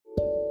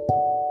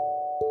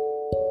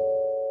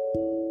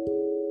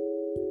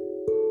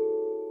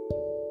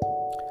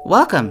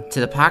Welcome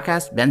to the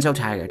podcast Benzo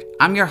Tired.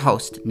 I'm your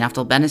host,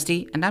 Naftal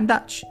Benesty, and I'm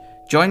Dutch.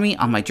 Join me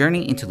on my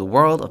journey into the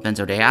world of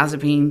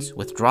benzodiazepines,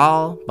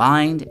 withdrawal,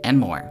 bind, and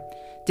more.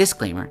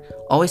 Disclaimer,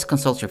 always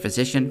consult your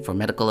physician for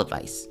medical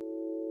advice.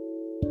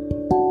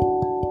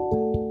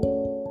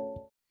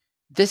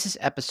 This is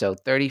episode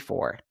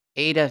 34,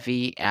 Ada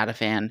v.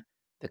 Ativan,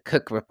 the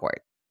Cook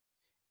Report.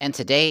 And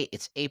today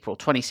it's April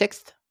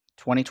 26th,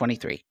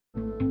 2023.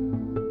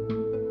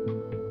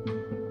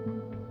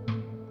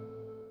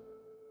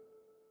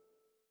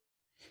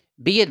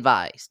 Be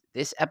advised,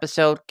 this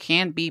episode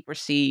can be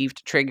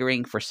perceived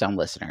triggering for some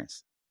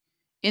listeners.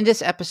 In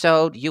this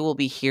episode, you will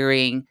be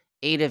hearing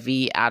Ada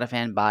v.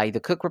 Ativan by The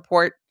Cook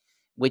Report,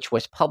 which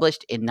was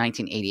published in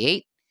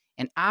 1988.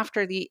 And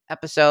after the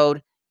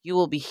episode, you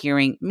will be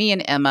hearing me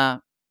and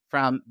Emma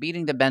from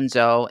Beating the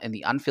Benzo and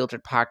the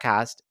Unfiltered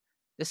podcast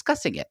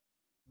discussing it.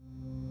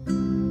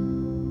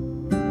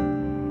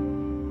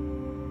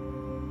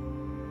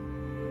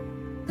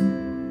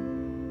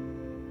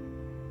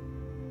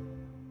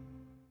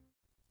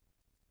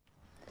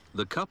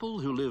 The couple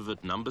who live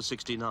at number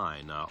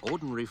 69 are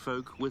ordinary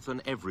folk with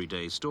an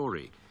everyday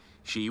story.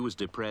 She was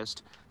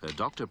depressed, her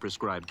doctor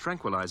prescribed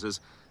tranquilizers,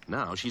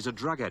 now she's a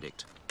drug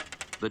addict.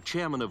 The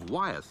chairman of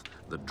Wyeth,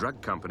 the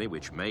drug company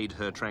which made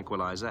her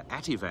tranquilizer,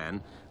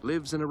 Ativan,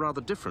 lives in a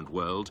rather different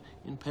world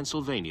in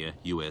Pennsylvania,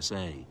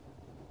 USA.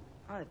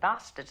 Oh, the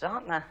bastards,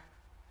 aren't they?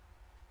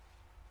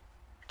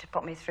 To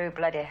put me through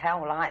bloody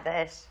hell like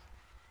this.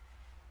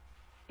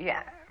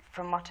 Yeah,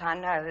 from what I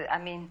know, I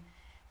mean,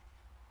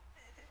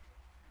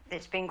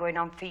 it's been going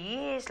on for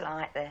years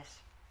like this.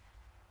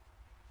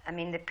 I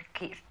mean, they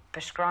keep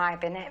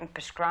prescribing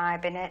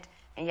it,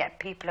 and yet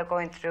people are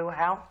going through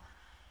hell,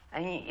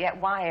 and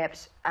yet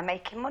Wyeths are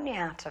making money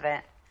out of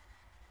it.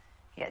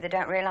 Yet they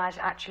don't realise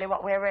actually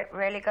what we're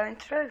really going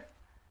through.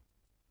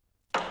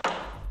 Mr.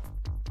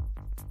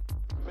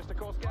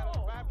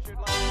 Corscato, perhaps you'd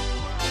like to...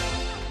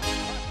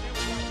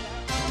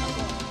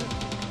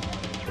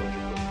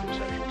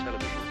 social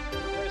television.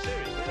 Very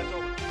seriously, that's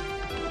all.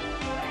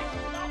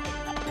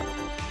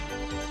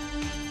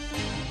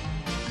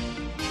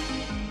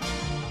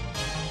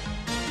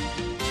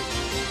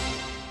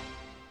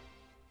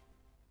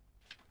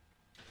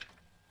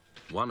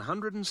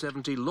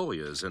 170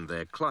 lawyers and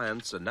their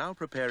clients are now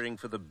preparing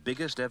for the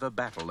biggest ever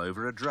battle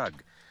over a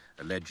drug,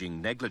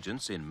 alleging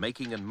negligence in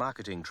making and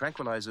marketing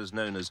tranquilizers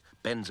known as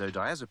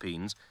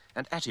benzodiazepines,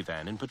 and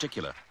Ativan in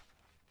particular.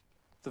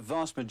 The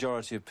vast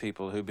majority of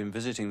people who've been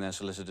visiting their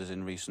solicitors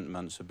in recent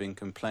months have been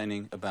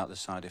complaining about the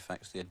side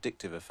effects, the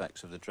addictive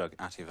effects of the drug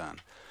Ativan.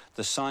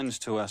 The signs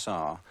to us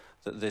are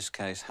that this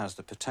case has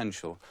the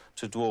potential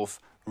to dwarf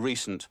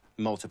recent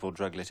multiple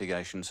drug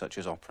litigation such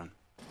as Operan.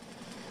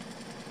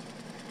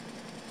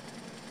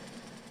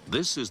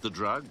 This is the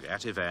drug,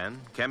 Ativan,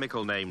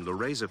 chemical name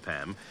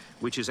lorazepam,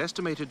 which is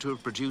estimated to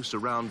have produced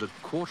around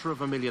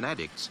 250,000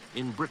 addicts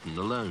in Britain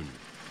alone.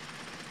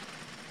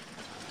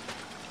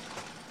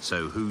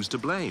 So who's to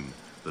blame?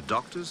 The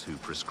doctors who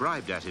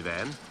prescribed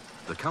Ativan,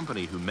 the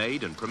company who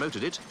made and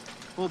promoted it,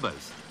 or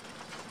both?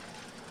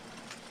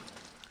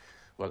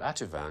 Well,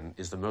 Ativan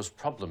is the most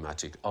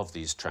problematic of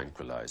these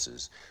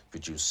tranquilizers. It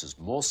produces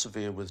more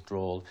severe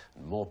withdrawal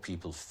and more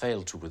people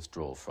fail to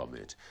withdraw from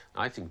it.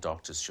 I think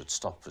doctors should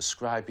stop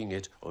prescribing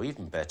it, or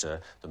even better,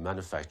 the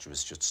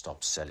manufacturers should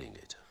stop selling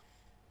it.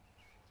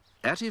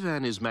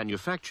 Ativan is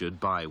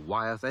manufactured by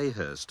Wyeth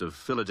Ahurst of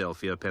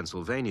Philadelphia,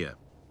 Pennsylvania.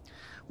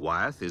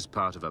 Wyeth is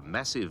part of a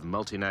massive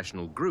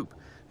multinational group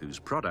whose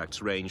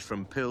products range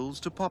from pills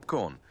to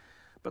popcorn.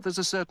 But there's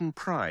a certain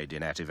pride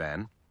in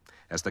Ativan.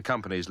 As the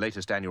company's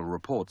latest annual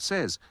report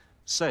says,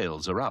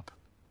 sales are up.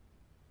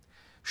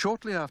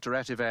 Shortly after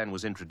Ativan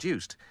was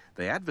introduced,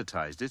 they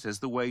advertised it as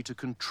the way to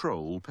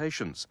control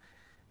patients.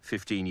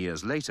 15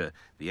 years later,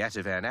 the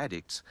Ativan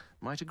addicts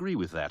might agree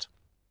with that.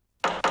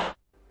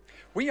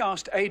 We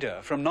asked Ada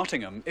from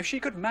Nottingham if she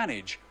could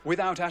manage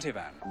without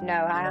Ativan.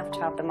 No, I have to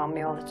have them on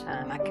me all the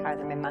time. I carry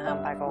them in my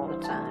handbag all the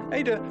time.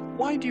 Ada,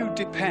 why do you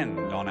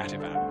depend on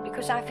Ativan?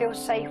 Because I feel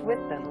safe with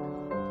them.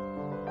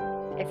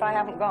 If I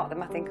haven't got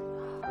them, I think,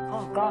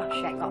 oh gosh,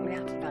 I ain't got my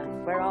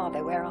Ativan. Where are they?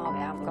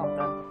 I've got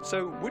them.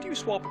 So would you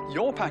swap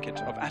your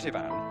packet of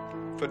Ativan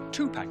for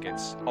 2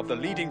 packets of the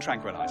leading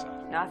tranquilizer?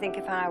 Now, I think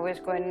if I was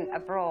going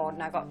abroad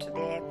and I got to the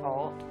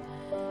airport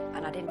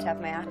and I didn't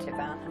have my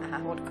Ativan,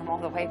 I would come all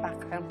the way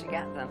back home to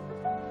get them.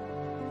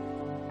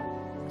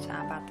 That's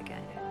how bad they get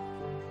it.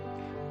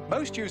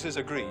 Most users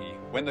agree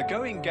when the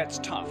going gets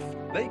tough,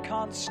 they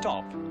can't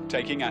stop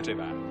taking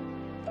Ativan.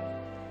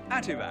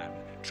 Ativan,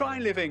 try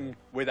living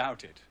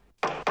without it.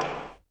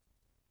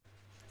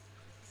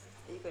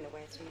 Going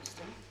away to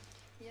Euston?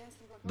 Yes.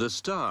 The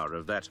star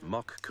of that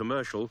mock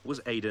commercial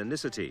was Ada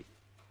Nicety.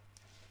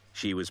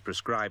 She was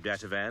prescribed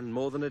Ativan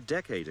more than a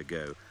decade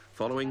ago,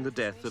 following the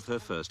death of her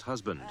first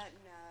husband.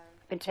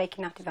 I've been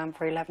taking Ativan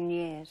for 11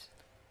 years.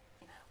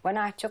 When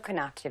I took an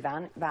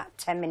Ativan, about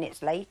 10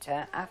 minutes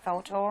later, I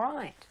felt all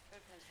right.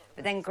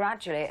 But then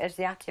gradually, as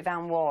the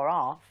Ativan wore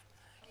off,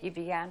 you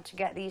began to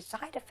get these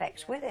side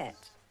effects with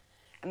it.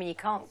 I mean, you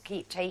can't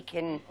keep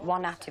taking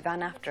one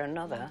Ativan after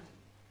another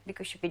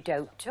because you'd be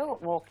doped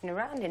up walking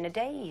around in a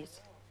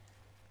daze.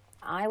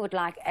 I would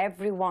like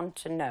everyone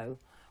to know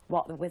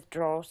what the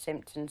withdrawal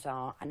symptoms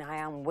are, and I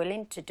am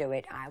willing to do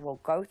it. I will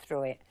go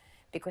through it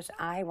because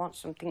I want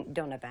something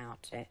done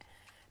about it.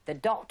 The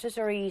doctors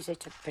are easy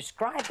to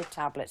prescribe the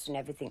tablets and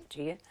everything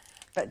to you,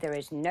 but there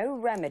is no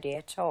remedy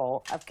at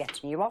all of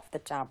getting you off the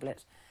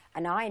tablets.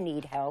 And I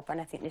need help, and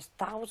I think there's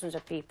thousands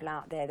of people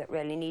out there that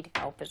really need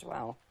help as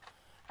well.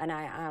 And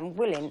I am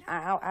willing,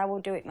 I will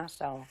do it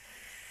myself.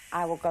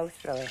 I will go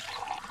through it,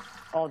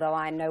 although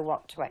I know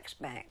what to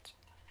expect.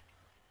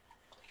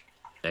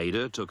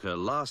 Ada took her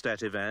last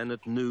Ativan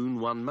at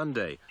noon one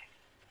Monday.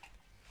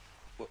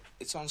 Well,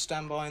 it's on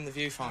standby in the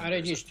viewfinder. I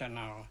register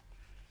now.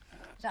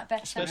 Is that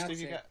better? Especially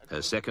if you get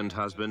Her second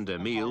husband,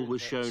 Emile,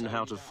 was shown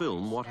how to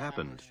film what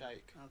happened.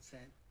 That's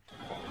it.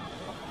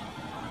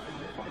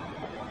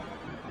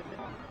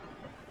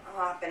 Oh,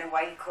 I've been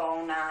awake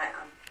all night.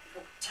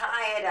 I'm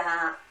tired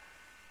out.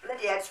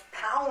 Bloody head's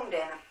pounding,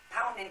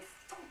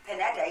 thumping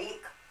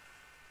headache.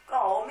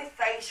 God, my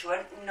face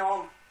went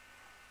numb.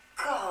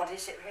 God,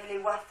 is it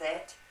really worth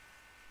it?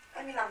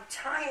 I mean, I'm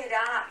tired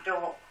out,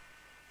 though.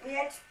 My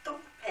head's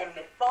thumping,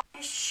 my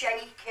body's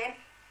shaking.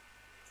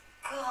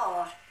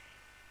 God.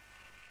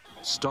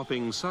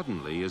 Stopping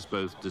suddenly is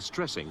both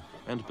distressing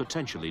and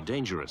potentially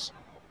dangerous.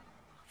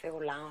 I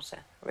feel lousy,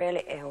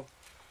 really ill.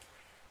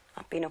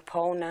 I've been up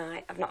all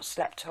night. I've not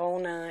slept all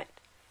night.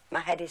 My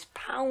head is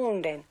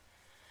pounding.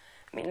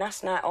 I mean,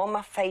 last night, all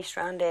my face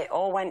round it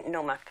all went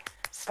numb. I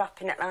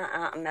slapping it like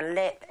that on my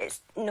lip. It's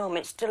numb.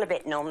 It's still a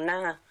bit numb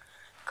now.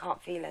 I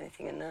can't feel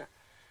anything in that.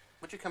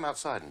 Would you come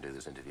outside and do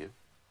this interview?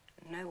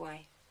 No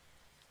way.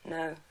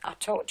 No. I'll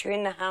talk to you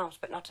in the house,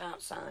 but not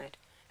outside.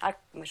 I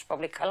must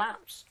probably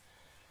collapse.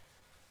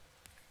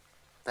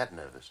 That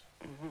nervous?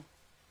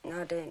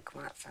 No, I didn't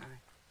come outside.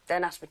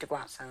 Don't ask me to go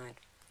outside,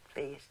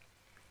 please.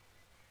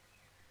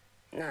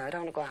 No, I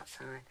don't want to go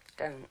outside.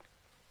 Don't.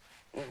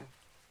 No.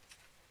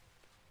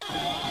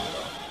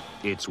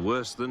 It's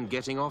worse than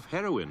getting off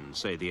heroin,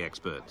 say the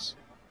experts.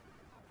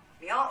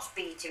 My heart's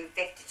beating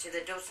 50 to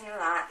the dozen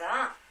like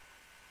that.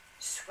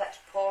 Sweat's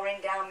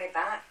pouring down my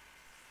back.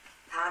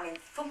 Pounding,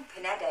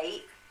 thumping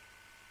headache.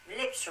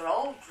 My lips are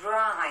all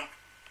dry.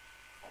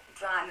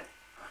 Dry.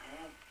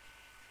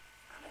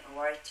 I don't know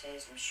where it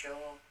is, I'm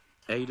sure.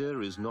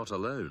 Ada is not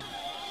alone.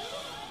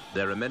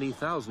 There are many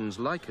thousands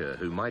like her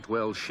who might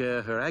well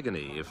share her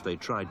agony if they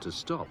tried to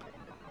stop.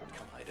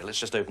 Come on, Ada, let's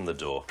just open the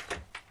door.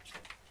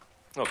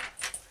 Look,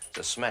 it's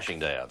a smashing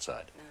day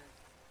outside.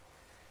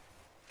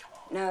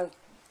 No. No.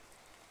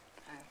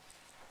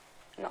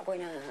 I'm not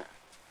going out.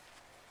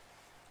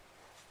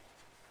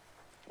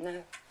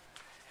 No.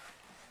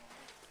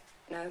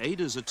 No.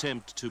 Ada's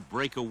attempt to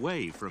break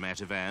away from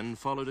Ativan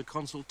followed a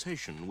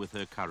consultation with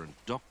her current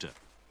doctor.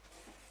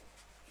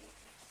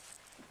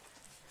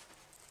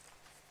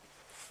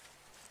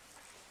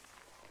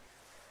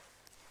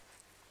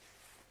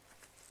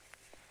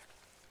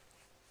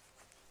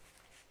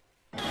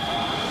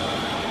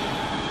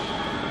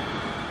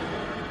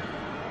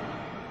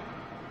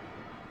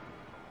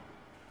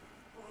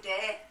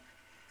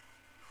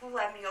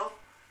 Emil.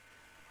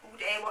 Oh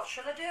dear, what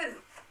shall I do?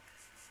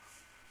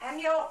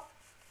 Emil.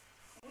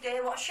 Oh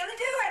dear, what shall I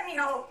do,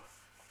 Emil?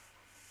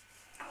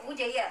 Oh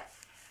dear.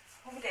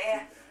 Oh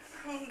dear.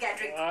 Get a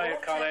drink of water. You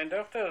calling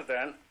doctors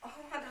then? Oh,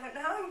 I don't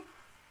know.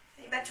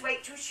 You better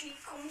wait till she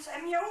comes,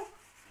 Emil.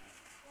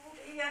 Oh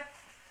dear.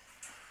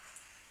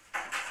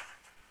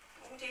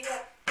 Oh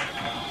dear.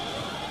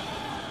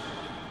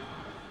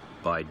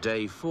 By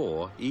day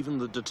 4, even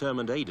the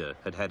determined Ada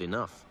had had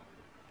enough.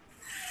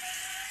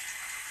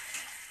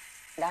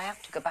 I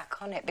have to go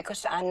back on it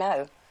because I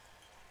know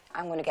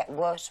I'm going to get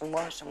worse and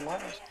worse and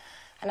worse.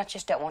 And I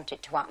just don't want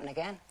it to happen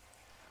again.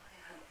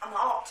 I'm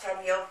hot,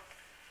 Emil.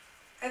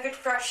 A bit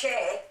fresh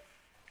air.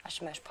 I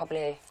should most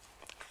probably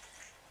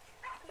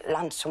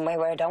land somewhere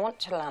where I don't want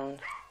to land.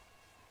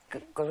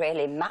 Go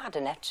really mad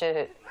and have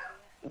to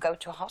go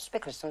to a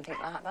hospital or something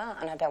like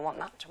that. And I don't want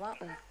that to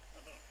happen.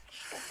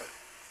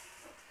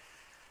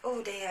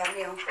 Oh dear,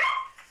 Emil.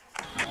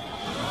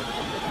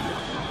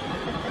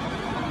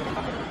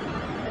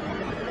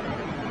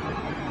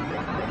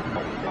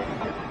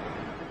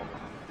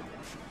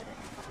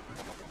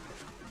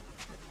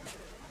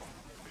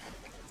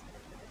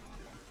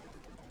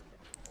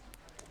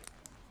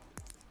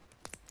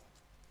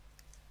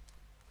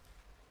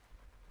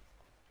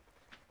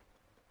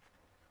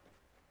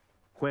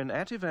 When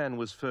Ativan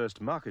was first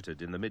marketed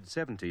in the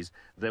mid-70s,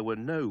 there were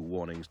no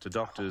warnings to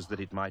doctors that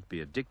it might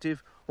be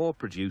addictive or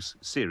produce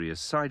serious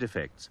side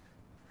effects.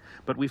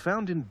 But we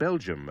found in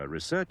Belgium a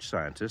research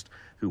scientist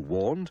who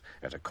warned,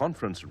 at a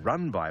conference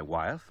run by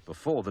Wyeth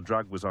before the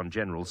drug was on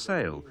general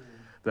sale,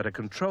 that a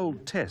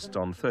controlled test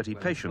on 30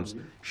 patients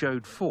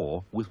showed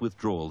 4 with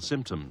withdrawal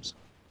symptoms.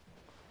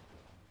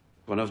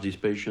 One of these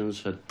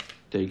patients had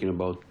taken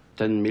about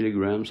 10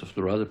 milligrams of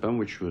lorazepam,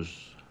 which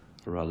was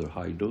a rather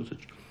high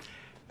dosage.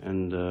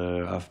 And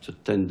after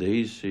 10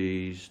 days,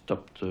 he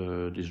stopped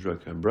this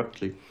drug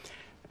abruptly.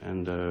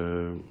 And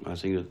I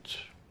think that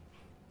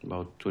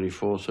about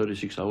 24,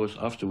 36 hours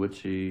afterwards,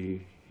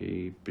 he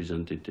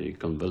presented a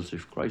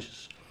convulsive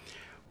crisis,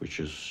 which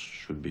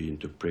should be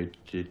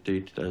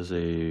interpreted as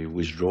a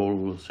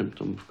withdrawal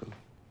symptom.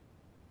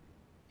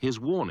 His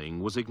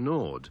warning was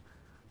ignored,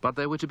 but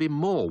there were to be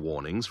more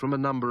warnings from a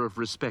number of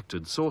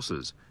respected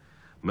sources.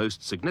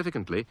 Most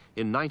significantly,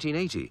 in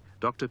 1980,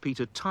 Dr.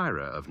 Peter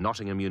Tyrer of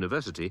Nottingham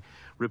University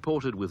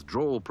reported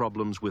withdrawal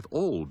problems with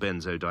all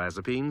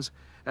benzodiazepines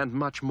and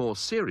much more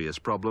serious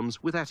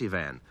problems with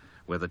Ativan,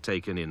 whether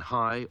taken in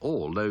high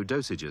or low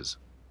dosages.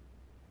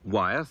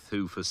 Wyeth,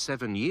 who for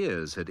 7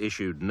 years had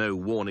issued no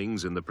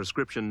warnings in the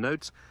prescription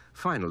notes,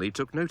 finally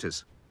took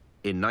notice.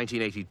 In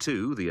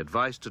 1982, the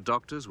advice to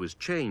doctors was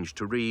changed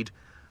to read,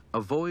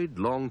 "Avoid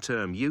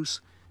long-term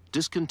use,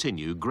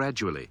 discontinue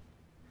gradually."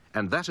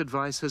 And that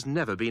advice has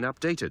never been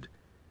updated.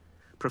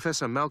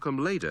 Professor Malcolm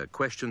Lader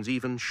questions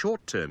even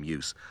short-term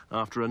use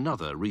after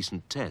another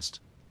recent test.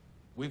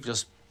 We've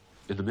just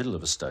in the middle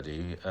of a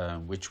study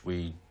which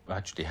we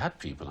actually had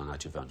people on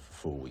Ativan for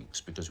 4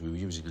 weeks because we were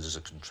using it as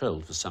a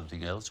control for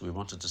something else. We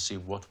wanted to see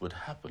what would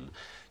happen.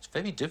 It's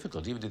very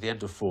difficult, even at the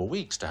end of 4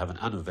 weeks, to have an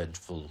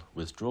uneventful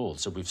withdrawal,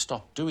 so we've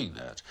stopped doing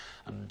that.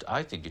 And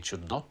I think it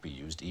should not be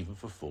used even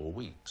for 4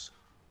 weeks.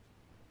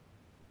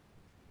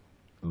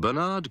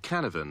 Bernard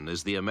Canavan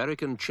is the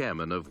American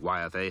chairman of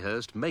Wyeth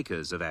Ahurst,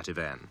 makers of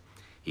Ativan.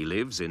 He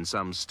lives in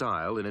some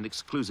style in an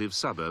exclusive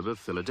suburb of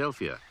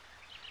Philadelphia.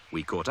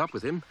 We caught up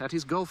with him at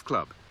his golf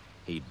club.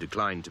 He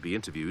declined to be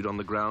interviewed on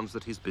the grounds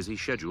that his busy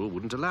schedule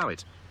wouldn't allow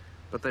it.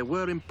 But there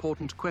were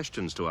important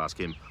questions to ask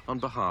him on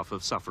behalf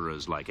of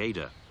sufferers like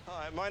Ada.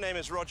 Hi, my name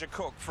is Roger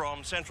Cook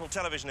from Central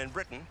Television in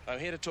Britain. I'm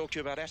here to talk to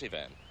you about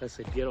Ativan. I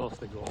said, get off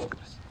the golf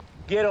course.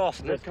 Get off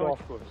this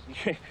golf course.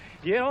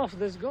 Get off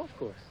this golf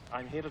course.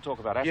 I'm here to talk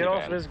about Ativan. Get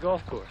off this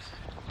golf course.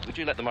 Would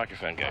you let the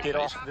microphone go, Get please?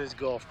 off this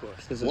golf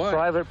course. This is Why?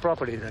 private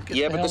property.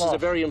 Yeah, but this is a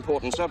very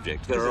important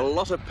subject. There are a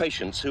lot of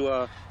patients who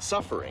are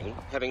suffering,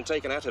 having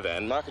taken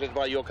Ativan, marketed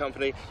by your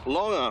company,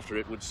 long after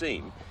it would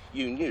seem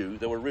you knew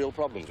there were real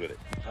problems with it.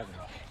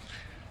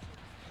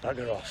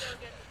 Bugger off.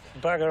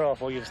 Bugger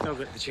off, or you've still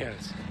got the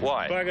chance.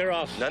 Why? Bugger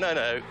off. No, no,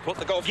 no. Put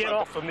the golf Get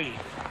club... off of me.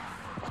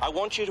 I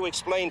want you to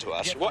explain to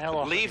us... Get the hell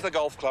off Leave of the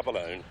golf club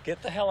alone.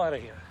 Get the hell out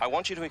of here. I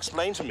want you to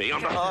explain to me,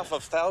 on behalf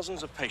of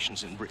thousands of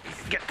patients in Britain...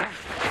 Get the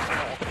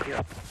hell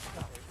out.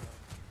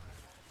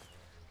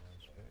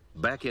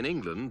 Back in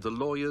England, the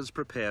lawyers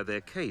prepare their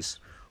case.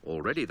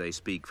 Already they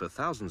speak for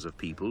thousands of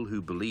people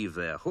who believe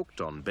they're hooked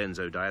on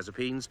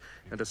benzodiazepines,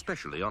 and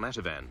especially on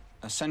Ativan.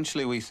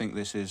 Essentially, we think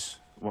this is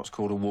what's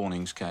called a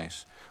warnings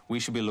case. We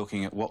should be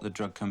looking at what the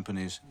drug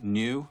companies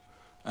knew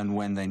and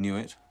when they knew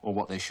it, or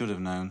what they should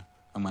have known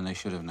and when they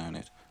should have known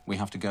it. We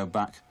have to go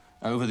back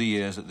over the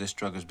years that this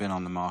drug has been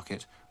on the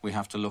market. We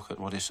have to look at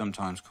what is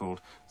sometimes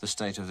called the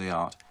state of the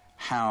art,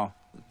 how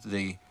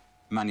the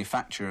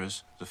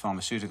manufacturers, the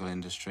pharmaceutical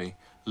industry,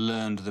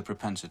 learned the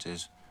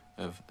propensities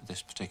of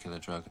this particular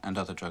drug and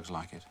other drugs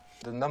like it.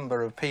 The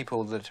number of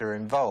people that are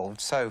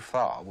involved so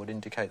far would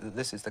indicate that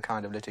this is the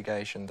kind of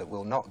litigation that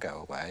will not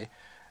go away,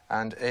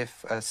 and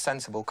if a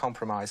sensible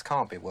compromise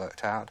can't be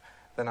worked out,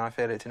 then I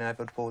feel it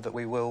inevitable that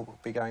we will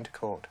be going to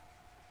court.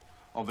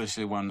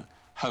 Obviously, one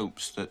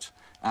hopes that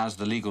as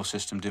the legal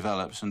system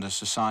develops and as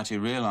society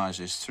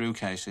realises through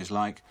cases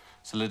like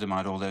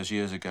thalidomide all those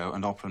years ago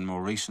and Operan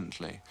more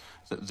recently,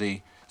 that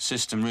the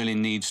system really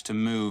needs to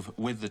move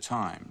with the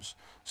times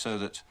so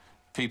that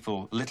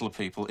people, little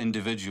people,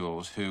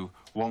 individuals who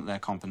want their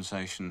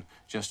compensation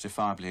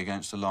justifiably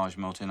against the large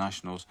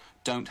multinationals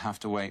don't have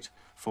to wait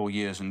for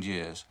years and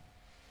years.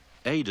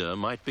 Ada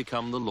might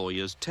become the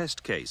lawyer's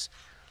test case.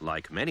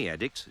 Like many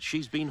addicts,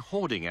 she's been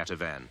hoarding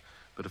Ativan,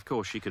 but of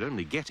course she could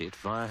only get it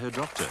via her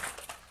doctor.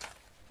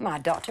 My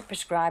doctor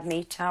prescribed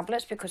me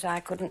tablets because I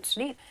couldn't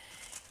sleep.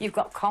 You've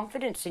got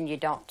confidence in your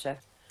doctor.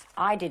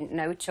 I didn't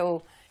know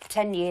till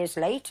 10 years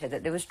later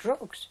that there was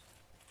drugs.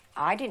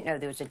 I didn't know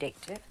there was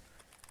addictive.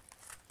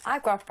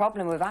 I've got a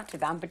problem with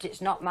Ativan, but it's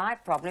not my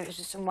problem. It's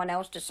just someone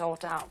else to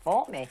sort out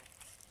for me.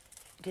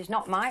 It is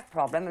not my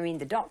problem. I mean,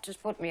 the doctors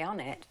put me on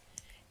it.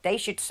 They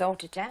should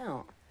sort it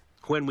out.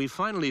 When we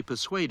finally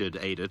persuaded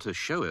Ada to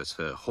show us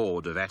her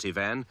hoard of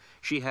Ativan,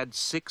 she had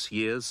 6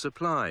 years'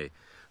 supply,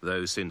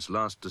 though since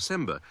last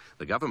December,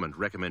 the government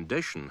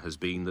recommendation has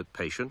been that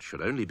patients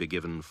should only be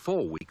given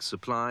 4 weeks'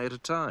 supply at a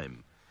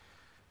time.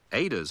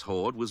 Ada's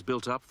hoard was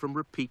built up from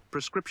repeat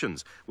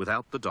prescriptions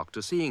without the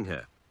doctor seeing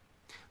her.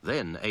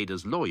 Then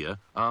Ada's lawyer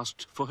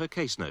asked for her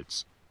case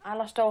notes. I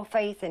lost all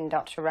faith in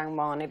Dr.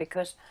 Rangwani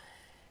because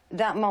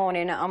that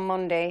morning on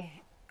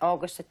Monday,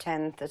 August the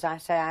 10th, as I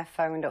say, I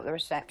phoned up the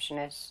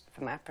receptionist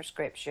for my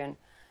prescription.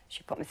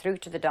 She put me through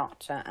to the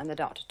doctor, and the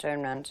doctor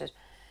turned around and said,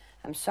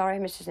 "I'm sorry,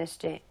 Mrs.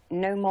 Nisty,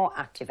 no more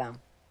Ativan."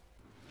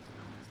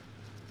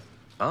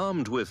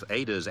 Armed with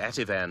Ada's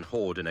Ativan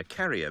hoard in a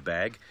carrier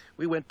bag,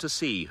 we went to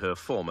see her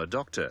former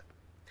doctor.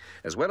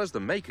 As well as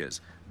the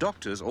makers,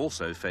 doctors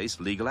also face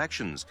legal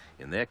actions,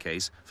 in their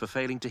case for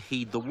failing to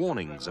heed the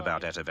warnings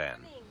about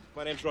Ativan.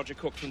 My name's Roger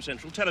Cook from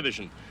Central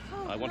Television.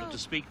 I wanted to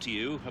speak to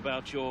you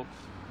about your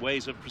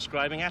ways of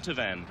prescribing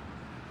Ativan.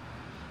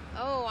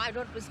 Oh, I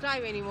don't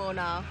prescribe anymore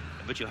now.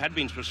 But you had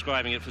been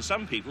prescribing it for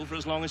some people for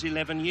as long as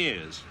 11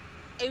 years.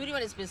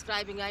 Everyone is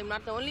prescribing. I'm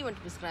not the only one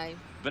to prescribe.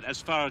 But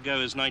as far ago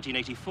as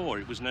 1984,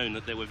 it was known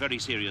that there were very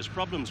serious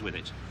problems with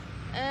it.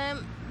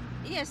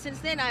 Yes, since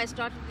then I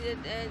started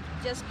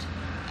just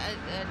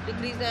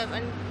decrease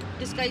and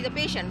discourage the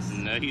patients.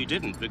 No, you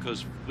didn't,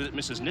 because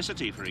Mrs.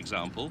 Nicety, for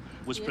example,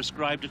 was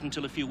prescribed it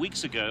until a few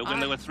weeks ago when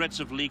there were threats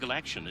of legal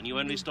action, and you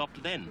only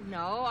stopped then.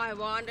 No, I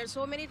wanted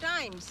so many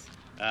times.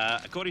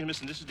 According to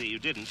Mrs. Nicety, you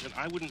didn't, and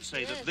I wouldn't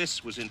say that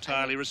this was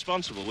entirely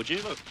responsible, would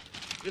you? Look,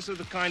 this are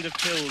the kind of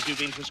pills you've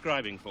been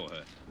prescribing for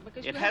her.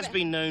 Because it has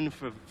been known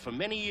for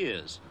many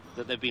years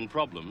that there have been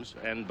problems,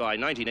 and by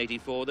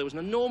 1984 there was an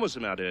enormous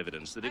amount of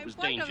evidence that it was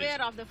dangerous. I'm quite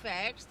aware of the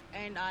facts,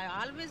 and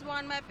I always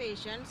warn my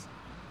patients,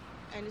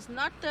 and it's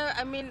not,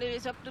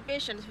 it's up to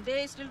patients. If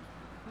they still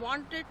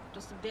want it,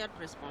 it's their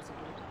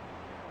responsibility.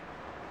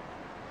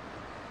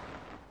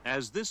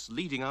 As this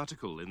leading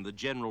article in the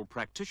General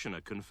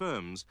Practitioner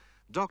confirms,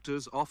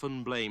 doctors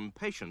often blame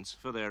patients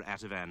for their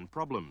Ativan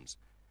problems.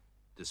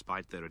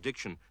 Despite their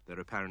addiction,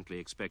 they're apparently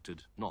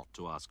expected not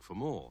to ask for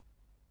more.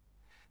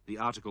 The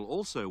article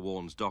also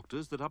warns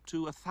doctors that up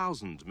to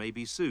 1,000 may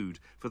be sued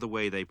for the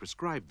way they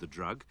prescribe the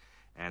drug,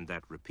 and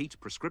that repeat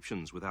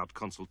prescriptions without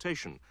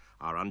consultation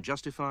are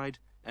unjustified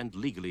and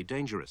legally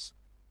dangerous.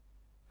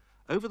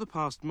 Over the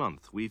past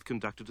month, we've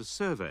conducted a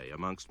survey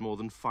amongst more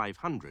than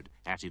 500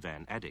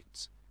 Ativan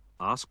addicts.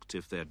 Asked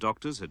if their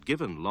doctors had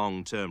given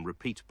long-term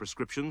repeat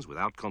prescriptions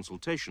without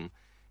consultation,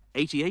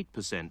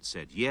 88%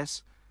 said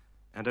yes,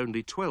 and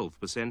only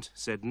 12%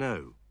 said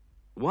no.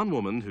 One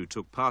woman who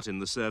took part in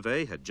the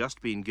survey had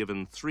just been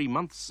given 3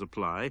 months'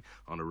 supply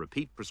on a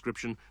repeat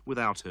prescription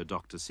without her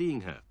doctor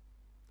seeing her.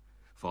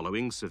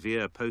 Following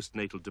severe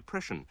postnatal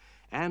depression,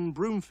 Anne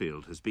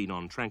Broomfield has been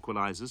on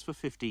tranquilizers for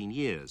 15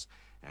 years,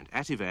 and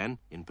Ativan,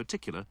 in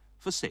particular,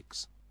 for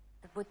 6.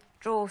 The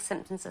withdrawal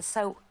symptoms are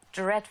so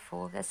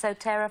dreadful, they're so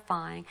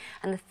terrifying,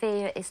 and the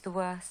fear is the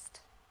worst.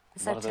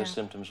 What are those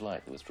symptoms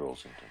like, the withdrawal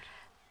symptoms?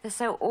 They're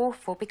so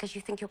awful because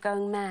you think you're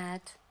going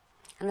mad,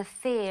 and the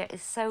fear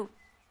is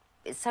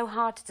it's so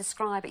hard to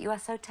describe it. You are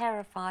so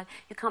terrified,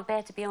 you can't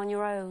bear to be on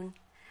your own,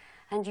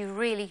 and you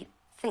really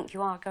think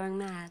you are going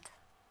mad.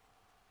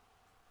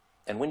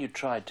 And when you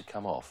tried to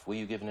come off, were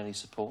you given any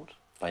support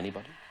by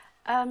anybody?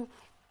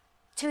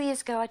 2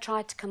 years ago I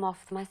tried to come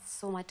off them. I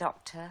saw my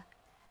doctor,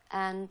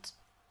 and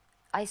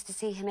I used to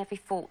see him every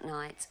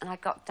fortnight, and I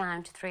got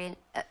down to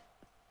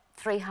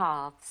three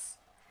halves,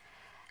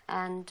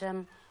 and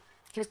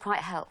he was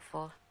quite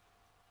helpful.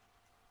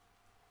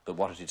 But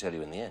what did he tell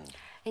you in the end?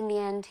 In the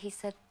end, he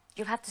said,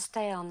 you'll have to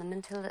stay on them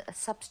until a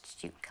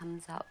substitute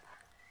comes up.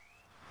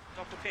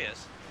 Dr.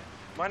 Pierce,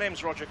 my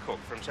name's Roger Cook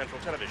from Central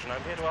Television.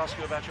 I'm here to ask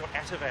you about your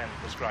Ativan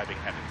prescribing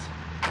habits.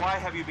 Why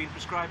have you been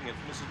prescribing it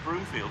for Mrs.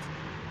 Broomfield?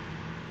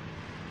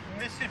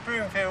 Mrs.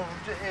 Broomfield,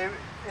 it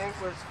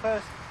was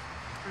first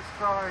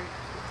prescribed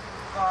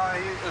by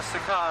a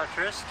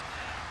psychiatrist,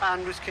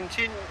 and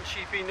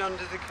she's been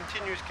under the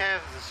continuous care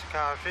of the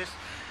psychiatrist,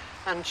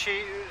 and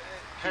she's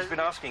been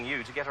asking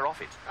you to get her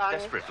off it,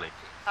 desperately.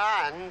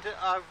 And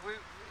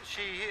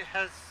she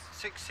has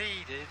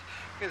succeeded,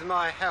 with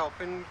my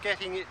help, in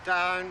getting it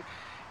down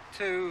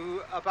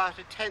to about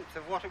 1/10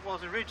 of what it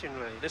was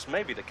originally. This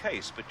may be the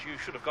case, but you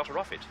should have got her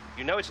off it.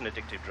 You know it's an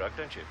addictive drug,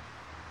 don't you?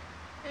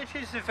 It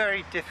is a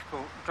very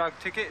difficult drug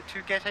to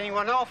get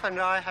anyone off, and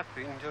I have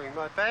been doing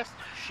my best.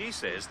 She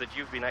says that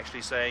you've been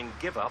actually saying,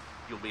 give up,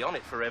 you'll be on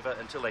it forever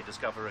until they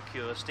discover a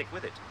cure, stick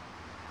with it.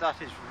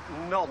 That is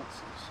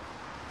nonsense.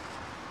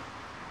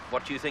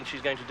 What do you think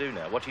she's going to do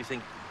now? What do you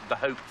think the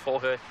hope for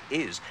her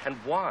is? And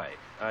why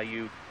are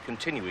you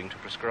continuing to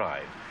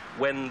prescribe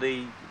when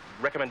the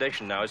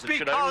recommendation now is that it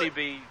should only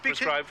be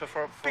prescribed for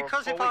 4 weeks?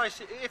 Because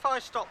if I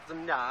stop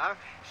them now,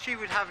 she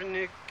would have an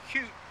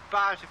acute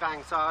bout of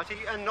anxiety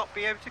and not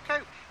be able to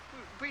cope.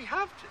 We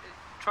have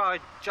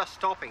tried just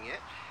stopping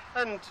it,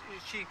 and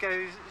she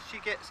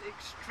gets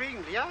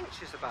extremely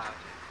anxious about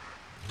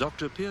it.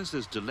 Dr.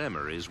 Pierce's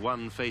dilemma is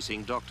one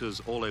facing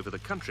doctors all over the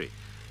country,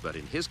 but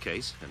in his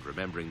case, and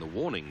remembering the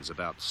warnings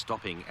about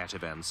stopping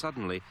Ativan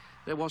suddenly,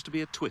 there was to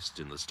be a twist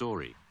in the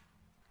story.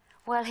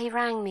 Well, he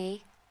rang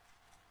me,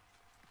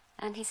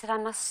 and he said I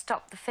must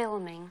stop the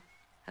filming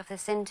of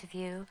this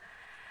interview,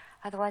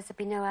 otherwise there'd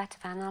be no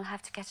Ativan and I'll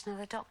have to get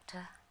another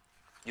doctor.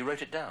 You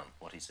wrote it down,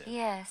 what he said?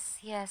 Yes.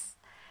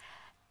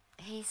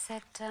 He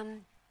said,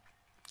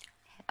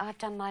 I've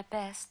done my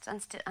best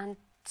and I'm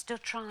still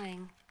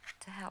trying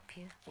to help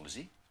you. Well, is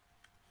he?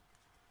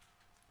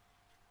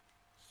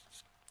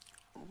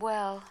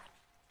 Well,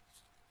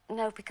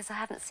 no, because I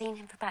haven't seen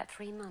him for about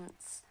 3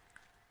 months.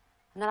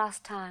 And the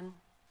last time,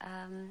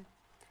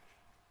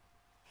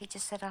 he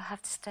just said I'll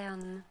have to stay on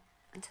them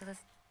until a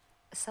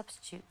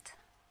substitute.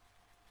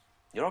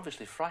 You're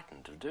obviously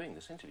frightened of doing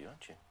this interview,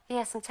 aren't you?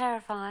 Yes, I'm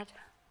terrified.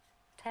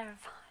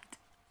 Terrified.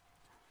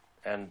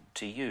 And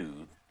to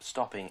you,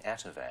 stopping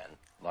Ativan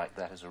like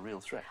that is a real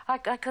threat. I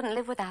couldn't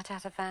live without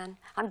Ativan.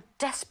 I'm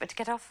desperate to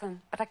get off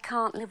them, but I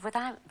can't live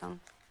without them.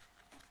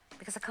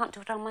 Because I can't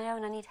do it on my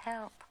own, I need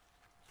help.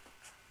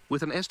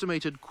 With an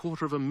estimated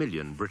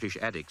 250,000 British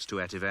addicts to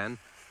Ativan,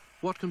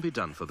 what can be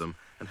done for them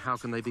and how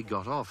can they be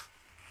got off?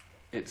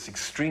 It's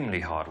extremely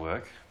hard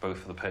work, both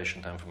for the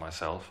patient and for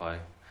myself.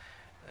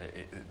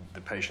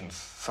 The patients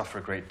suffer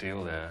a great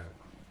deal. They're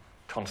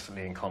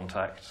constantly in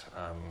contact.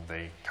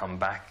 They come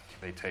back.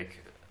 They take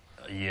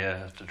a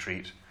year to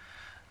treat.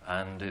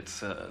 And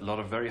it's a lot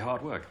of very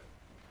hard work.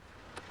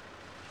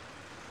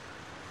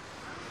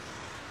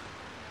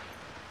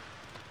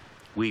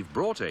 We've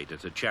brought Ada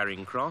to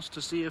Charing Cross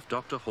to see if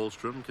Dr.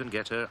 Hallstrom can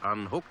get her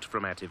unhooked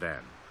from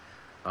Ativan.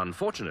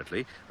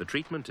 Unfortunately, the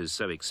treatment is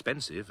so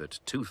expensive at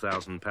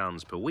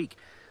 £2,000 per week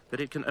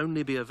that it can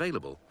only be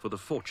available for the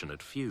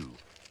fortunate few.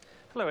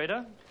 Hello,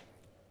 Ada.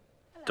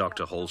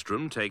 Dr.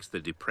 Hallstrom takes the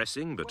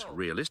depressing but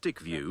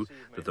realistic view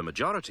that the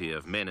majority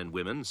of men and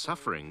women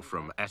suffering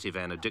from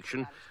Ativan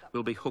addiction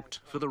will be hooked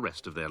for the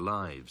rest of their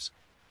lives.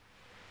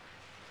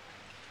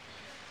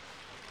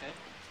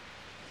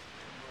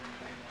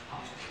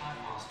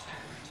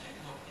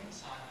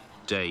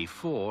 Day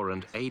 4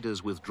 and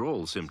Ada's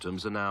withdrawal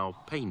symptoms are now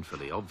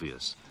painfully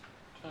obvious.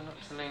 Try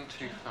not to lean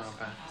too far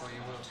back or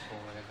you will fall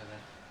over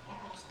there.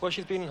 Well,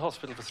 she's been in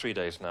hospital for 3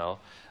 days now,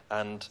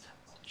 and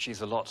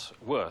she's a lot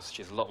worse.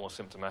 She's a lot more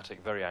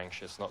symptomatic, very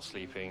anxious, not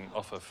sleeping,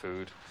 off her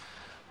food.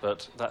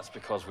 But that's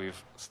because we've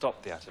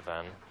stopped the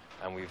Ativan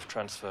and we've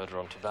transferred her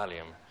onto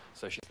Valium.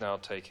 So she's now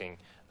taking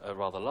a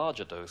rather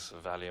larger dose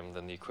of Valium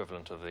than the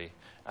equivalent of the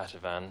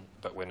Ativan,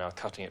 but we're now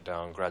cutting it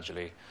down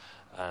gradually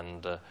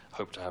and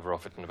hope to have her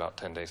off it in about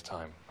 10 days'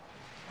 time.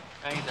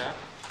 Ada,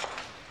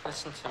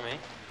 listen to me.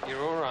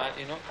 You're all right.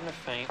 You're not going to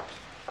faint.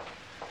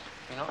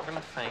 You're not going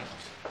to faint.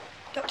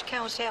 Dr.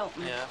 Cowles, help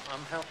me. Yeah,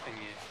 I'm helping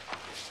you.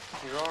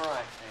 You're all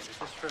right, Ada.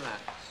 Just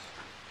relax.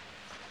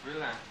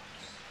 Relax.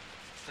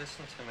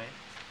 Listen to me.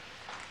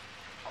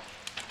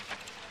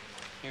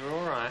 You're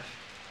all right.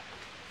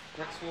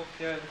 Let's walk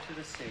you over to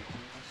the seat and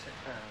you sit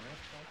down,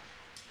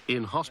 okay?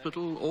 In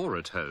hospital or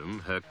at home,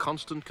 her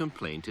constant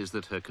complaint is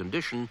that her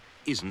condition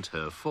isn't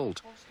her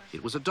fault.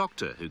 It was a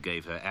doctor who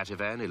gave her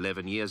Ativan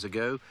 11 years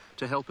ago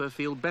to help her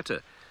feel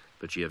better,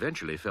 but she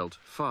eventually felt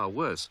far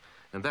worse,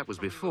 and that was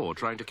before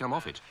trying to come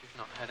off it. You've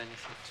not had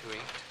anything to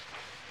eat.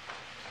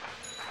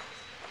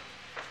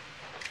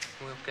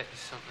 We'll get you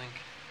something.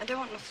 I don't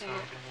want nothing.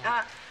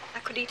 I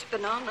could eat a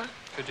banana.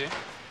 Could you?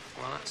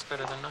 Well, that's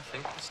better than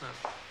nothing, isn't it?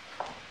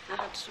 I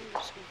had some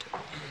to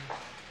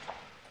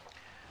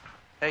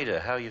Ada,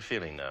 how are you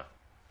feeling now?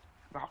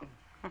 Rotten.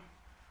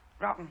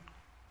 Rotten.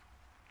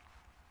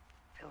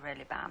 I feel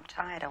really bad. I'm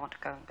tired. I want to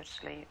go and go to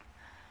sleep.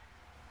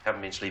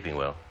 Haven't been sleeping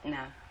well? No.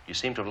 You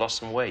seem to have lost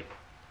some weight.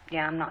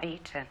 Yeah, I'm not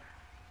eating.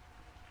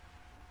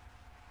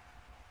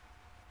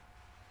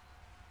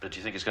 But do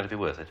you think it's going to be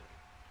worth it?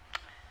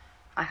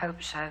 I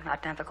hope so.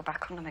 I'd never go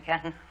back on them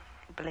again.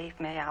 Believe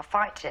me, I'll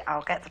fight it.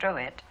 I'll get through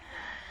it.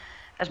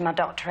 As my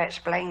doctor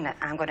explained, that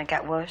I'm going to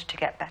get worse to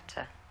get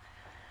better.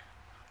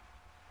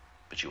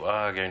 But you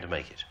are going to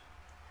make it.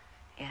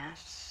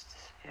 Yes,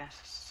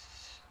 yes.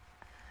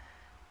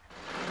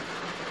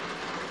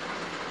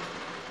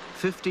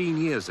 15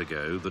 years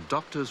ago, the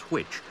doctor's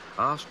witch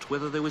asked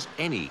whether there was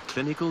any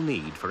clinical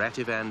need for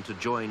Ativan to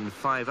join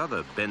 5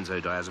 other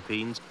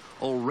benzodiazepines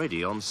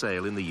already on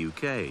sale in the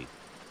UK.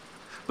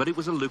 But it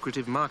was a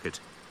lucrative market.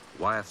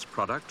 Wyeth's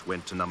product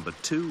went to number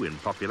 2 in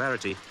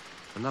popularity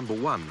and number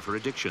 1 for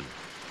addiction.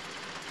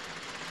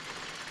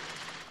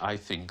 I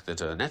think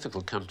that an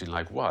ethical company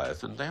like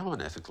Wyeth, and they are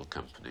an ethical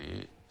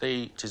company,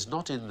 it is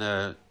not in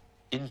their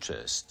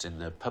interest, in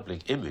their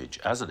public image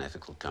as an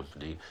ethical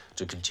company,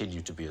 to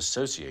continue to be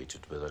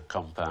associated with a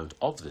compound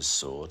of this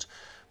sort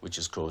which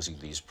is causing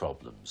these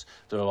problems.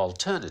 There are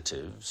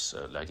alternatives,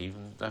 like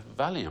even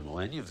Valium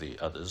or any of the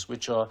others,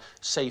 which are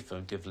safer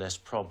and give less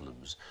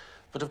problems.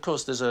 But of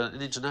course there's an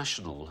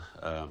international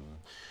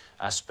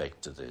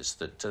aspect to this,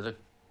 that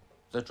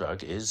the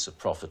drug is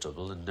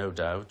profitable, and no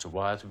doubt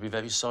Wyeth would be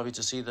very sorry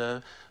to see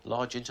their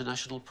large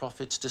international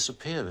profits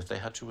disappear if they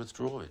had to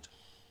withdraw it.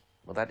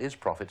 Well, that is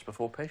profits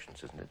before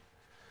patients, isn't it?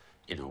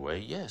 In a way,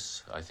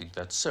 yes. I think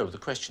that's so. The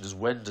question is,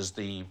 when does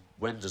the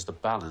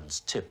balance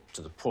tip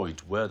to the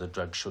point where the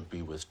drug should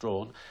be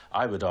withdrawn?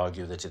 I would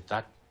argue that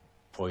that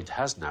point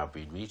has now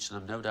been reached,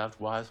 and I've no doubt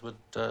Wyeth would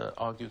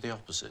argue the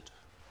opposite.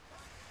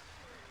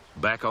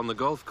 Back on the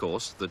golf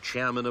course, the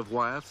chairman of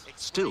Wyeth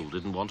still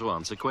didn't want to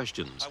answer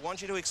questions. I want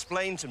you to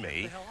explain to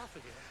me.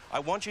 I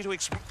want you to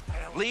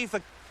leave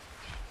the.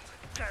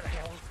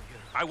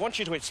 I want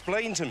you to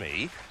explain to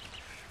me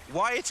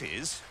why it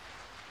is.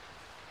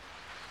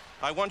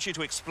 I want you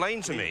to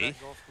explain to me.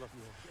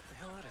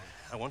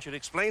 I want you to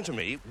explain to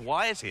me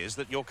why it is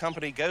that your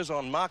company goes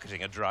on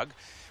marketing a drug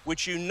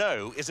which you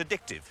know is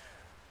addictive.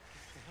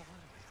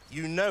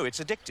 You know it's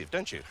addictive,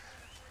 don't you?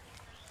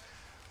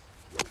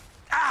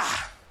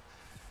 Ah!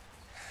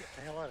 Get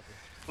the hell out of here.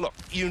 Look,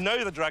 you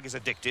know the drug is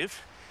addictive.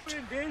 You're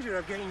in danger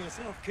of getting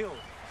yourself killed.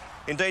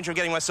 in danger of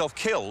getting myself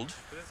killed,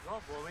 But it's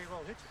golf ball, we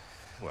won't hit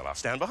you. well, I'll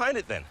stand behind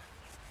it then.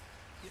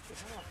 Get the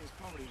hell off this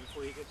property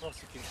before you get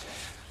prosecuted.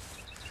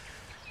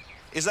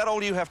 Is that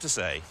all you have to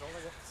say? That's all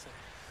I got to say.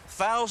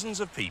 Thousands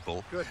of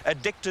people Good.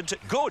 addicted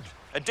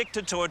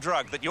to a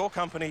drug that your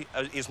company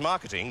is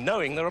marketing,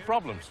 knowing there are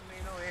problems.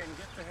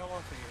 Get the hell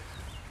off of here.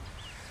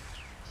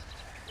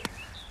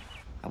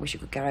 I wish I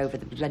could get over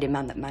the bloody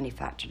man that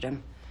manufactured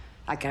them.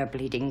 I'd get a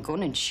bleeding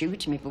gun and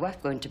shoot him if we were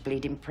going to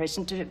bleed in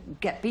prison to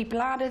get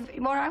people out of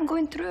what I'm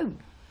going through.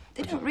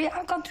 They don't really...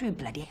 I've gone through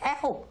bloody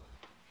hell.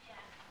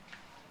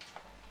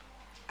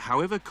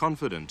 However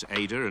confident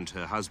Ada and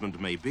her husband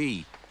may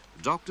be,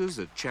 doctors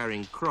at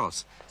Charing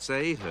Cross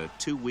say her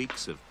 2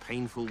 weeks of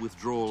painful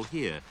withdrawal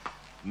here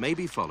may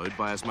be followed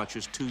by as much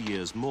as 2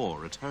 years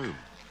more at home.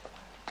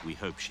 We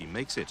hope she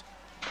makes it.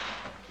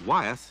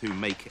 Wyeth, who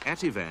make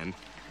Ativan,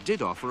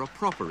 did offer a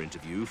proper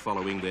interview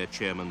following their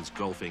chairman's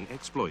golfing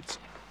exploits,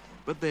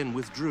 but then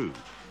withdrew,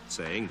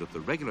 saying that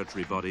the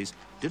regulatory bodies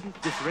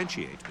didn't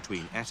differentiate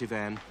between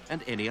Ativan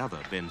and any other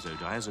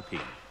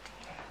benzodiazepine.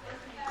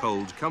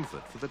 Cold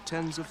comfort for the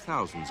tens of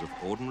thousands of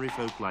ordinary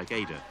folk like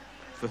Ada,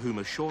 for whom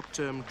a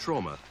short-term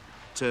trauma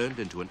turned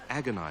into an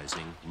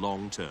agonizing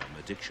long-term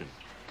addiction.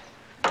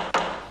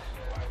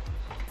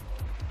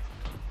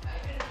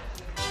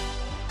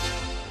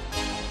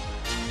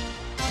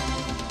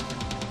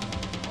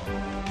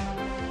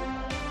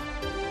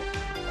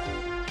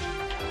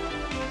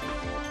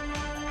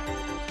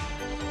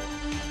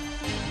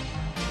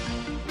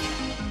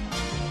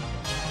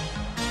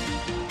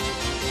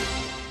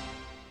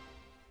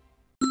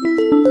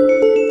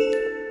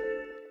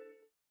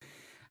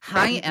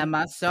 Hi,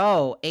 Emma.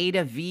 So,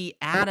 Ada v.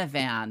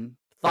 Ativan.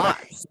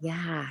 Thoughts?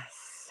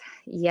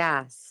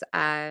 Yes.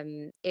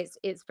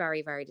 It's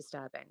very, very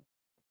disturbing.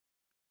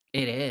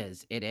 It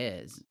is. It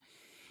is.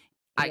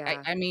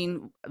 Yeah. I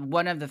mean,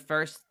 one of the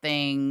first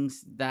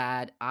things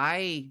that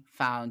I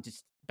found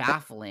just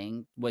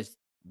baffling was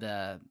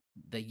the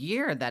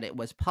year that it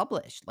was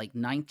published, like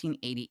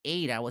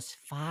 1988. I was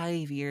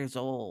 5 years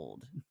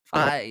old.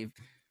 5.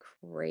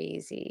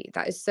 Crazy.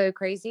 That is so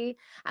crazy.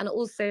 And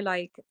also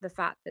like the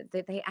fact that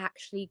they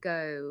actually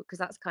go, because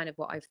that's kind of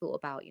what I've thought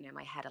about, in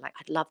my head.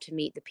 I'd love to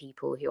meet the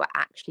people who are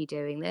actually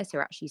doing this, who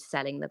are actually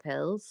selling the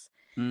pills.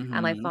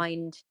 And I Mhm.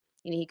 find,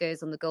 he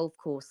goes on the golf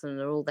course and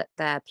they're all that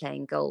there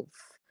playing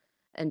golf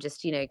and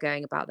just,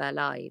 going about their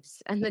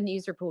lives. And the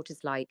news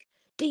reporter's like,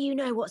 do you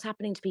know what's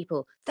happening to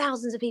people?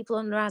 Thousands of people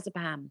on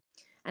lorazepam.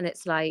 And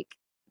it's like,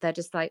 they're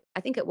just like,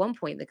 I think at one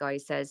point the guy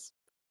says,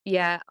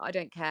 yeah, I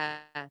don't care.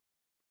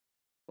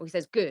 Or he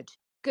says, good,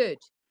 good.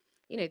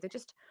 They're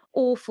just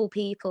awful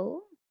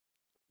people.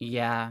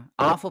 Yeah,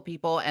 awful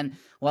people, and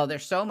well,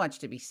 there's so much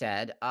to be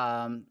said.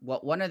 Well,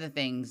 one of the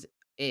things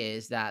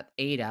is that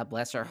Ada,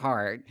 bless her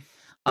heart,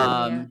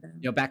 Yeah.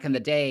 back in the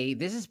day,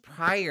 this is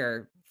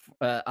prior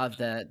of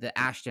the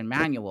Ashton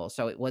Manual,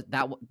 so it was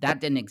that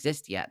didn't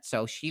exist yet.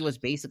 So she was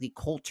basically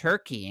cold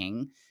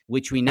turkeying,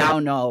 which we now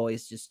know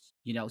is just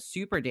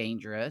super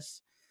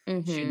dangerous.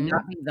 Should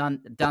not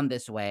Mhm. be done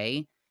this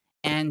way.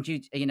 And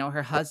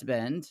her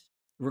husband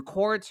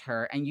records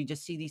her, and you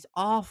just see these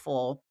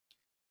awful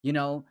you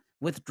know,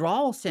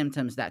 withdrawal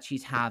symptoms that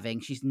she's having.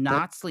 She's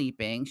not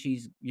sleeping.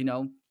 She's,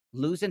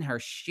 losing her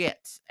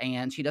shit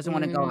and she doesn't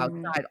want to go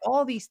Mm. outside.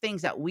 All these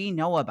things that we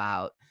know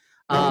about.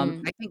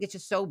 Mm. I think it's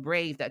just so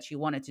brave that she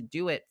wanted to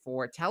do it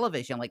for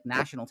television, like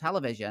national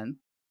television.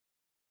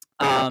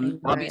 I know.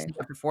 Obviously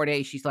after 4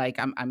 days, she's like,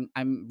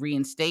 I'm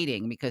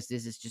reinstating because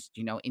this is just,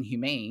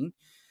 inhumane.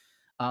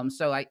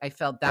 So I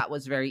felt that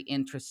was very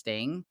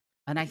interesting.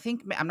 And I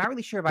think I'm not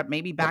really sure about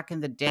maybe back in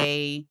the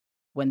day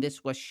when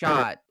this was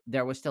shot,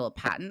 there was still a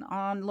patent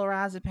on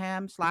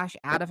lorazepam slash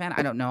Ativan.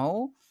 I don't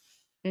know.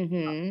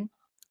 Mhm.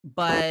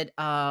 But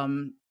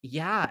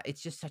yeah,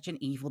 it's just such an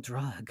evil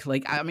drug.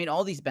 Like, I mean,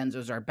 all these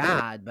benzos are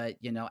bad,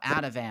 but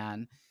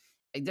Ativan,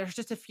 there's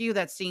just a few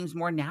that seems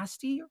more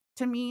nasty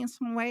to me in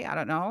some way. I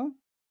don't know.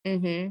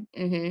 Mhm.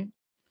 Mhm.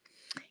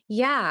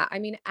 Yeah, I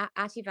mean,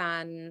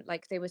 Ativan,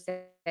 like they were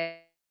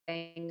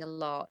saying a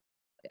lot,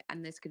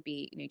 and this could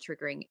be,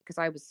 triggering because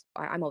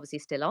I'm obviously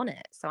still on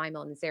it. So I'm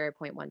on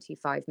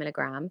 0.125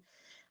 milligram.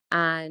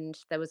 And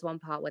there was one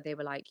part where they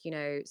were like,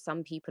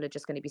 some people are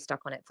just going to be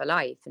stuck on it for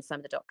life. And some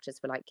of the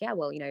doctors were like, yeah,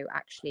 well,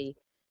 actually,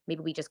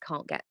 maybe we just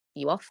can't get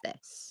you off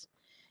this.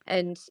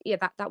 And yeah,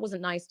 that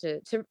wasn't nice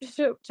to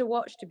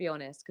watch, to be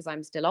honest, because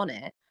I'm still on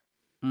it.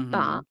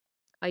 But Mhm.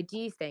 I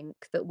do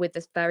think that with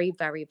this very,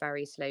 very,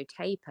 very slow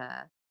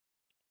taper,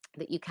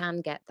 that you can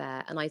get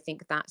there. And I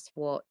think that's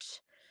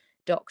what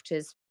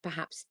doctors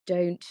perhaps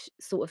don't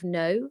sort of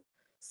know.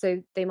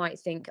 So they might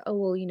think, oh,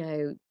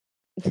 well,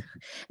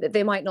 that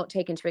they might not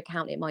take into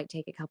account it might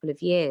take a couple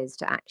of years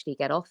to actually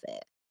get off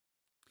it.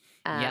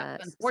 Yeah, So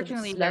that's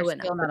unfortunately, they're slow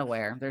enough. still not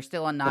aware. They're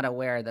still not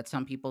aware that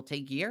some people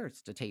take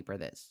years to taper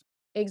this.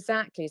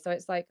 Exactly. So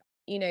it's like,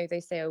 they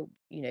say, oh,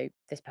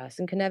 this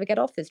person can never get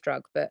off this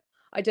drug, but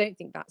I don't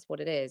think that's what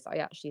it is. I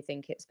actually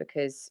think it's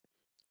because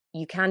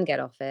you can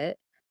get off it,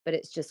 but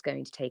it's just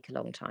going to take a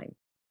long time.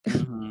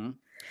 Mhm.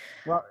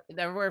 Well,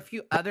 there were a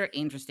few other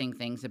interesting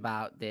things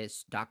about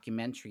this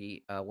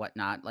documentary,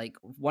 whatnot. Like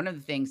one of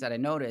the things that I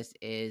noticed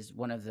is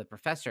one of the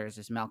professors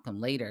is Malcolm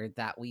Later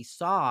that we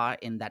saw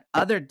in that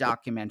other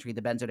documentary,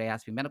 the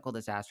benzodiazepine medical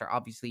disaster.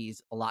 Obviously,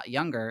 he's a lot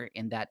younger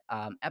in that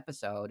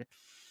episode.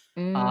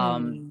 Mm.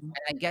 And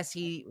I guess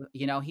he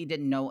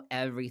didn't know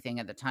everything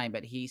at the time,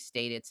 but he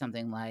stated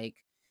something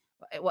like,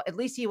 well, at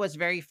least he was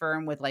very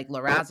firm with like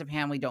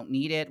lorazepam. We don't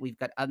need it. We've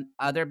got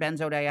other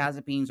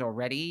benzodiazepines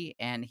already,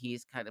 and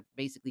he's kind of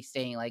basically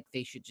saying like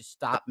they should just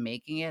stop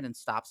making it and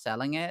stop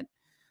selling it.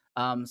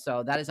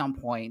 So that is on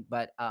point.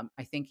 But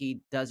I think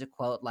he does a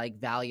quote like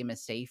Valium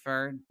is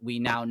safer. We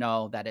now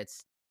know that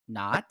it's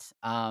not.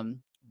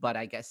 But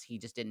I guess he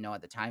just didn't know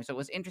at the time. So it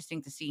was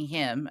interesting to see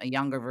him, a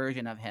younger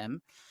version of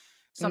him.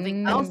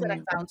 Something else that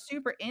Mm. I found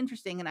super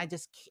interesting, and I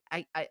just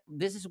I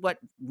this is what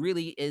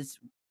really is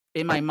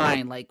in my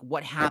mind, like,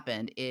 what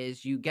happened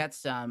is you get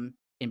some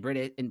in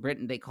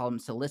Britain, they call them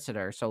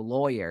solicitors, so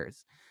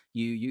lawyers.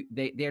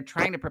 They're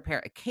trying to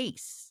prepare a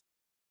case,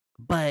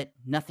 but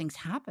nothing's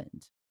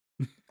happened.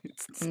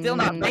 It's still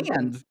not Mm.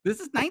 banned. This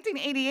is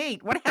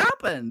 1988. What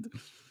happened?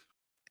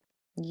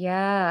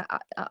 Yeah,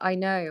 I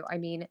know. I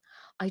mean,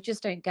 I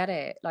just don't get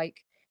it.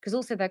 Like, because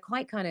also they're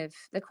quite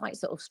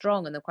sort of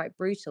strong and they're quite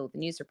brutal. The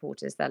news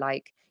reporters, they're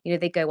like,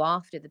 they go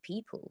after the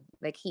people.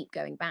 They keep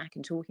going back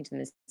and talking to them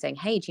and saying,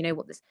 "Hey, do you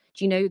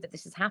know that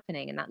this is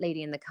happening?" And that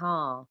lady in the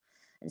car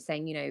and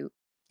saying,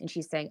 and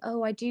she's saying,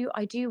 "Oh, I do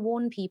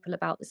warn people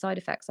about the side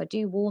effects. I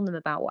do warn them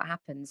about what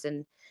happens."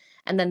 And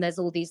then there's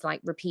all these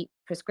like repeat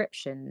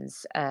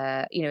prescriptions,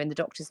 and the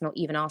doctor's not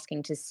even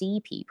asking to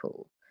see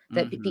people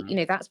that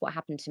Mhm. that's what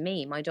happened to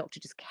me. My doctor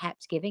just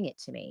kept giving it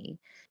to me,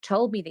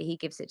 told me that he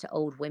gives it to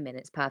old women,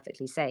 it's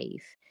perfectly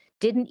safe,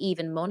 didn't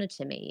even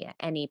monitor me at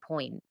any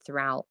point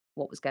throughout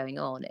what was going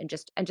on, and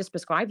just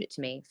prescribed it to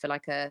me for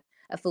like a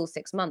full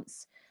 6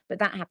 months. But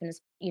that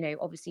happens,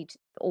 obviously, to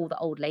all the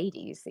old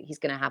ladies that he's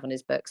going to have on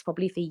his books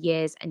probably for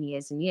years and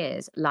years and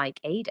years, like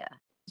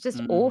Ada. It's just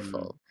Mhm.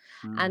 awful.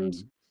 And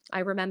Mhm. I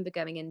remember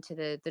going into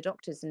the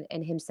doctors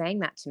and him saying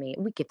that to me,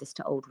 we give this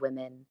to old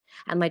women.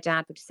 And my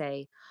dad would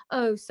say,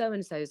 oh, so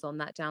and so's on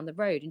that down the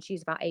road and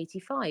she's about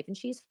 85 and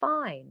she's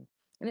fine.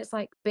 And it's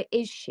like, but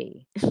is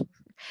she?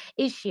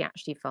 Is she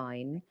actually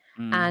fine?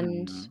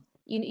 And Mhm.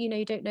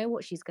 you don't know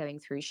what she's going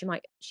through. She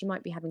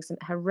might be having some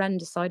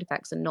horrendous side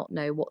effects and not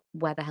know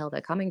where the hell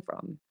they're coming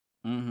from.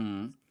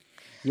 Mhm.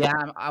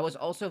 Yeah, I was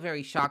also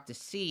very shocked to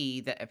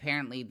see that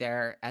apparently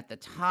at the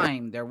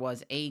time, there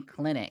was a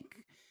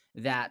clinic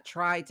that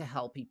tried to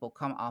help people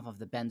come off of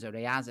the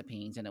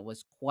benzodiazepines, and it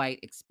was quite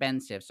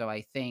expensive. So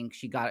I think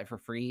she got it for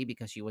free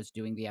because she was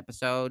doing the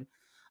episode.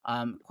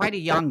 Quite a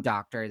young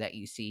doctor that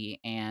you see,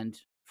 and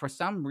for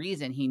some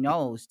reason, he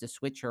knows to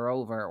switch her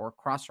over or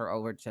cross her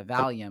over to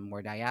Valium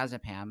or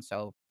diazepam.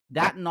 So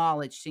that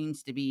knowledge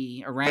seems to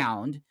be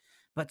around,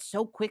 but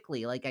so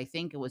quickly. Like, I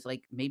think it was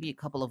like maybe a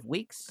couple of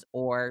weeks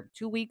or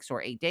 2 weeks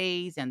or 8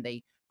 days, and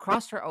they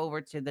crossed her over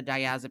to the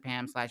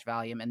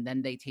diazepam/Valium, and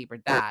then they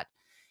tapered that.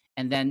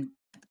 And then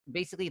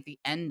basically at the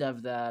end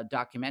of the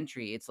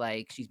documentary, it's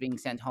like she's being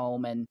sent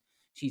home, and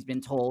she's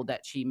been told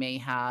that she may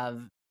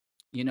have,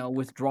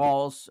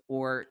 withdrawals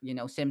or,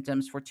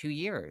 symptoms for 2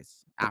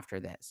 years after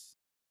this.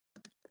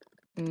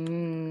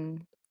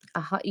 Mm.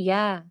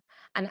 Yeah.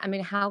 And I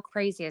mean, how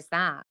crazy is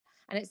that?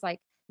 And it's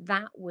like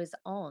that was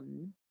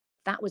on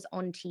that was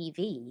on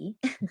TV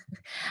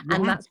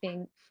and Yeah.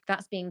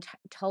 that's being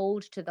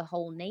told to the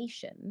whole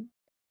nation,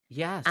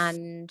 Yes.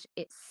 and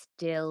it's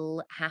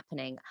still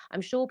happening.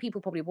 I'm sure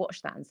people probably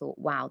watched that and thought,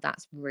 wow,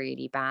 that's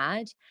really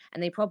bad.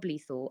 And they probably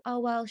thought, oh,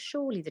 well,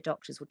 surely the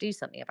doctors will do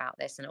something about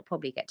this and it'll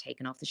probably get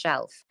taken off the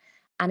shelf.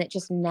 And it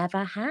just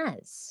never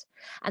has.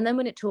 And then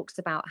when it talks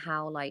about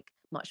how like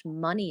much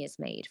money is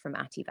made from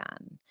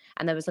Ativan,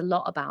 and there was a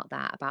lot about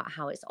that, about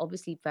how it's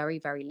obviously very,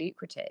 very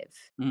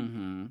lucrative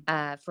Mhm.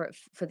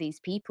 for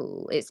these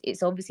people.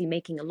 It's obviously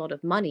making a lot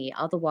of money.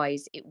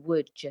 Otherwise, it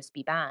would just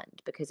be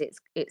banned because it's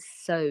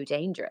so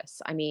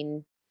dangerous. I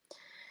mean,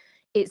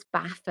 it's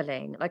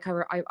baffling. Like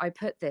I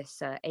put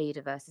this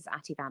Ada versus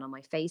Ativan on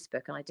my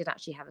Facebook, and I did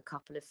actually have a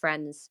couple of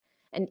friends,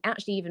 and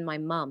actually even my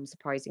mum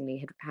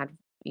surprisingly had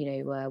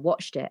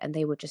watched it, and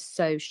they were just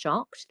so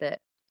shocked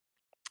that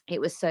it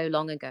was so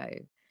long ago,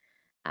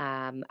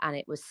 and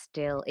it's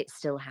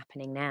still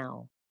happening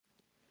now.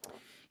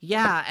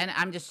 Yeah, and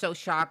I'm just so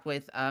shocked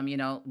with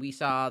we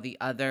saw the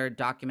other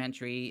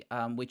documentary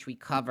which we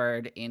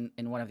covered in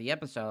one of the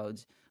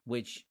episodes,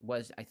 which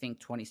was I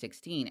think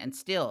 2016, and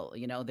still,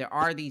 there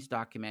are these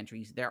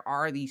documentaries, there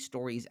are these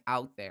stories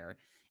out there,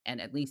 and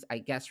at least I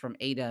guess from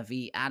Ada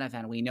v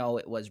Ativan, we know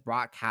it was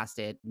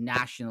broadcasted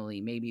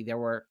nationally. Maybe there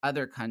were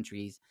other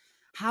countries.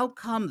 How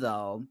come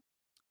though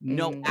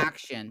no Mm.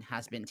 action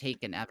has been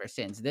taken ever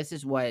since? This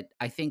is what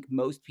I think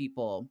most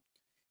people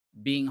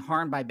being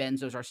harmed by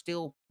benzos are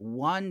still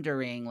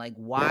wondering, like,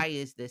 why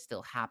is this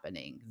still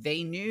happening?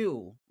 They've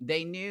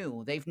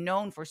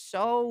known for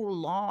so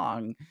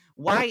long.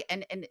 Why?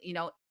 And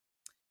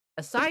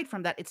aside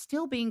from that, it's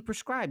still being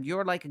prescribed.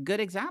 You're like a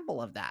good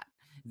example of that.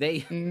 They,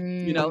 the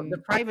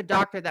Mm. private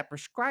doctor that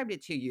prescribed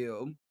it to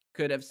you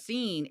could have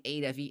seen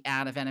Ada V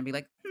Ativan and be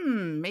like,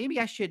 maybe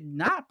I should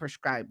not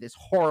prescribe this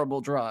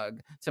horrible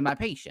drug to my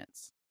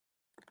patients.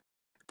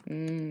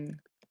 Mm.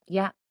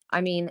 Yeah,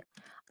 I mean,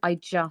 I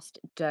just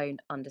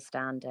don't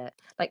understand it.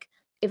 Like,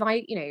 if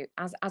I,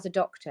 as a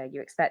doctor,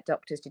 you expect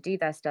doctors to do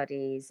their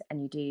studies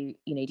and do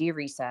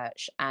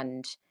research,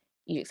 and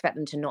you expect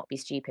them to not be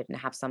stupid and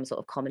have some sort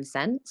of common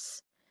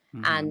sense.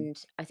 Mhm.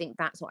 And I think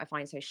that's what I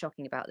find so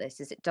shocking about this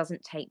is it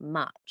doesn't take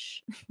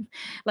much.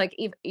 Like,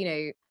 if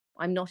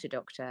I'm not a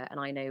doctor and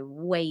I know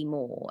way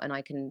more and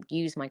I can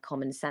use my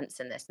common sense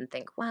in this and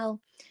think,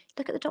 well,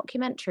 look at the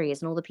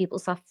documentaries and all the people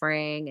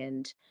suffering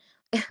and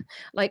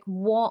like,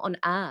 what on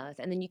earth?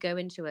 And then you go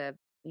into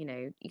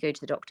you go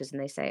to the doctors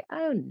and they say,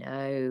 oh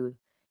no,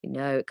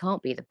 it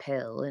can't be the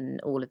pill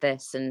and all of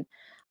this. And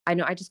I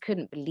know I just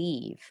couldn't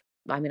believe.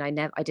 I mean,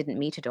 I didn't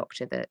meet a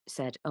doctor that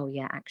said, oh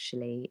yeah,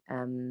 actually,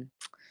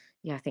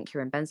 yeah, I think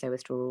you're in benzo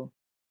withdrawal.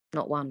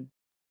 Not one.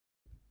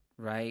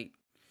 Right.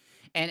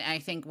 And I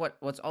think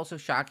what's also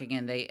shocking,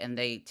 and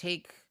they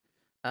take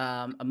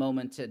a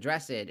moment to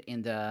address it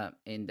in the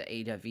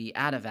Ada v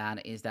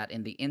Ativan, is that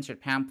in the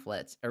insert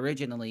pamphlets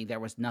originally there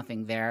was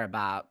nothing there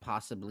about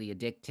possibly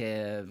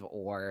addictive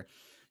or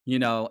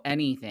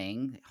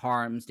anything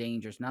harms,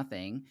 dangers,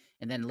 nothing.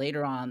 And then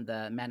later on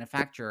the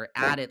manufacturer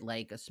added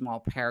like a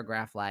small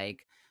paragraph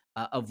like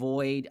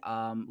avoid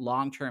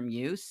long-term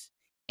use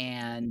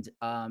and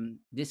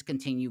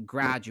discontinue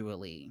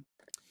gradually.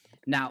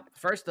 Now,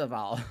 first of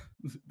all,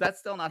 that's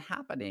still not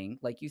happening.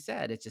 Like you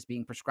said, it's just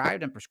being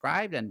prescribed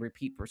and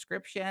repeat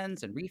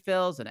prescriptions and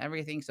refills and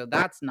everything. So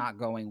that's not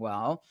going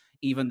well,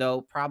 even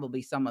though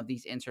probably some of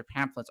these insert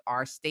pamphlets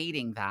are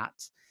stating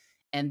that.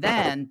 And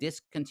then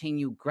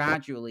discontinue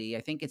gradually.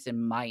 I think it's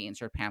in my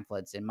insert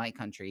pamphlets in my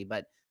country,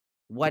 but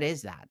what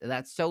is that?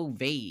 That's so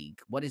vague.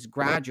 What is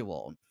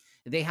gradual?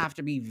 They have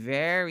to be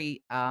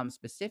very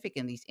specific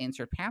in these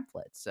insert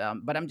pamphlets.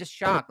 But I'm just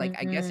shocked. Like,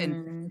 I guess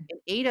Mm. in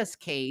Ada's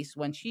case,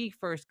 when she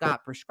first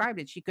got prescribed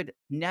it, she could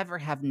never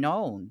have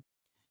known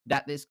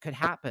that this could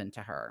happen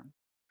to her.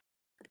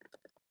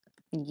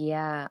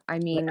 Yeah, I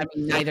But, I mean,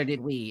 mean, neither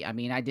did we. I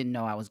mean, I didn't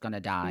know I was gonna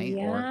die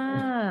or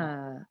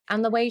yeah,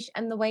 and the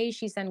way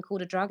she's then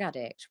called a drug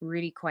addict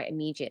really quite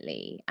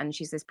immediately, and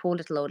she's this poor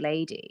little old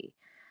lady.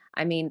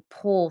 I mean,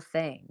 poor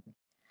thing.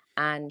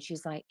 And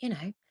she's like,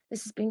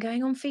 "This has been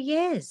going on for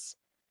years.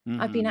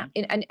 I've been at,"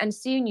 Mhm. and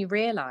soon you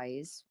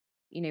realize,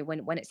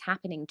 when it's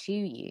happening to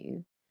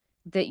you,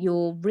 that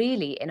you're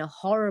really in a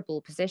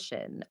horrible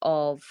position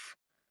of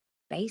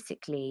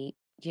basically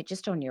you're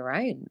just on your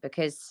own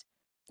because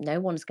no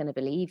one's going to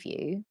believe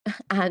you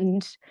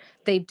and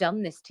they've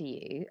done this to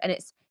you, and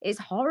it's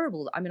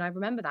horrible. I mean, I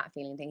remember that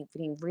feeling,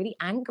 feeling really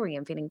angry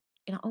and feeling,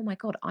 oh my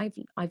god, I've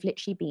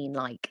literally been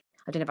like,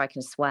 I don't know if I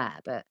can swear,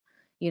 but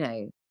you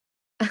know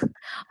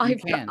You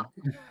I've can.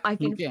 I've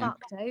You been can.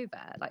 fucked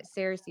over, like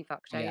seriously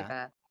fucked Yeah.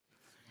 over.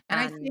 And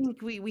I And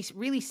think we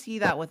really see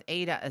that with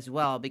Ada as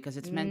well, because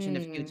it's mentioned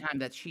a few mm, times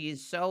that she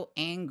is so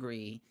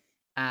angry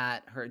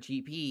at her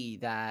GP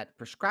that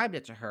prescribed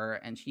it to her,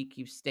 and she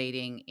keeps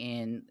stating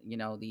in,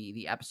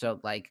 the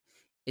episode, like,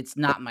 "It's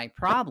not my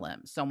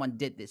problem. Someone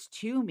did this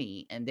to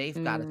me, and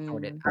they've gotta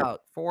sort it mm,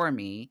 out for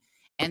me."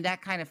 And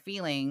that kind of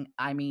feeling,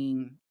 I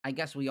mean, I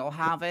guess we all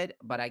have it,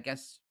 but I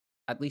guess,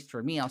 at least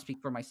for me, I'll speak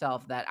for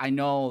myself, that I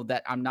know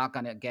that I'm not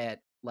gonna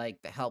get,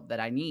 like, the help that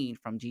I need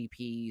from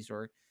GPs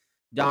or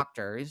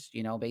doctors.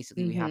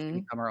 Basically we have to mhm.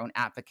 become our own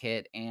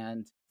advocate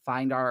and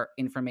find our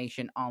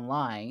information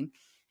online.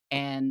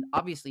 And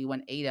obviously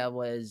when Ada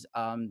was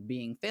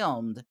being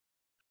filmed,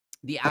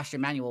 the Asher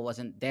manual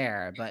wasn't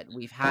there, but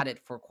we've had it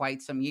for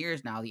quite some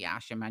years now, the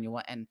Asher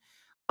manual, and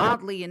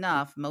oddly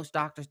enough, most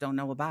doctors don't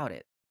know about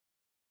it.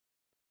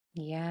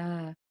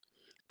 Yeah.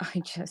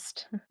 I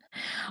just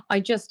I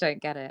just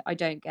don't get it. I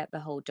don't get the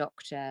whole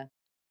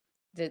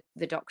the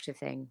doctor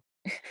thing.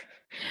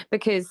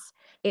 Because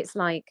it's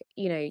like,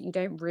 you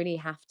don't really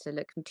have to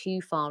look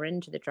too far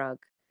into the drug.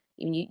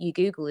 You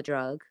Google the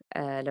drug,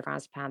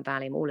 lorazepam,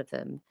 Valium, all of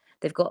them.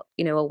 They've got,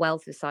 a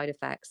wealth of side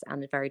effects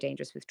and a very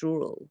dangerous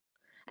withdrawal.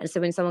 And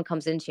so when someone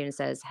comes into you and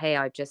says, "Hey,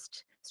 I've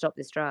just stopped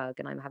this drug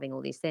and I'm having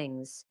all these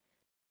things,"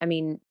 I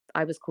mean,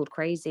 I was called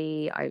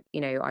crazy. I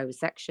was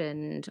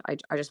sectioned. I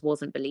just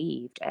wasn't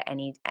believed at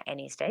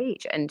any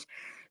stage. And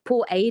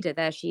poor Ada,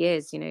 there she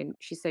is.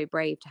 She's so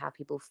brave to have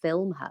people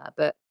film her,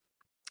 but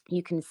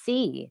you can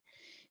see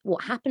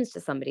what happens to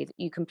somebody that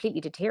you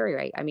completely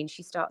deteriorate. I mean,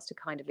 she starts to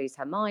kind of lose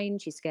her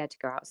mind. She's scared to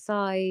go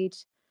outside.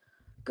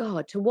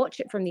 God, to watch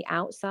it from the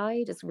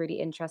outside is really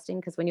interesting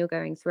because when you're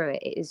going through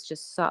it, it is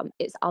just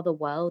it's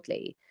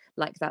otherworldly.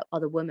 Like that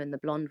other woman, the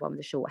blonde one with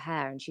the short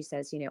hair, and she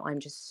says, I'm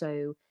just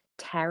so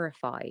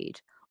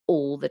terrified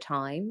all the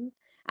time.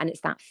 And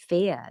it's that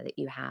fear that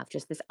you have,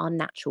 just this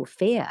unnatural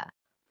fear.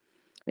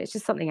 It's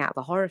just something out of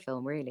a horror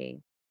film,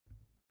 really.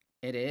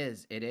 It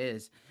is, it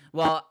is.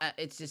 Well,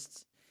 it's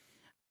just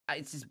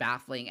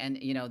baffling. And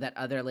that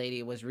other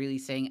lady was really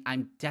saying,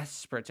 I'm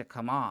desperate to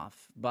come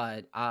off,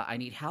 but I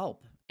need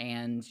help.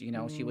 And,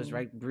 she was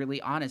Mm.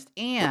 really honest.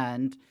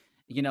 And,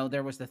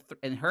 there was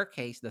in her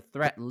case, the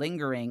threat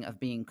lingering of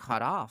being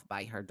cut off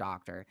by her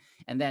doctor.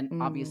 And then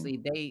Mm. obviously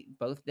they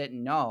both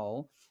didn't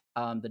know.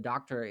 The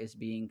doctor is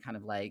being kind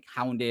of like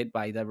hounded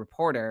by the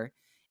reporter.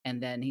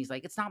 And then he's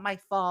like, it's not my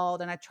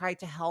fault. And I tried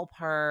to help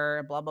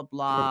her, blah, blah,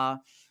 blah.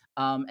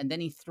 And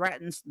then he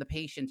threatens the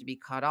patient to be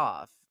cut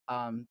off,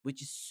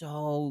 which is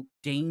so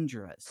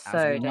dangerous,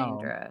 as So we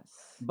know.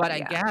 dangerous. But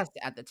I Yeah. guess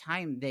at the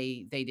time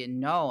they didn't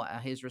know.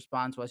 His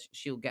response was,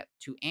 "She'll get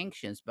too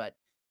anxious." But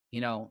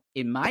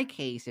in my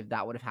case, if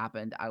that would have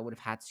happened, I would have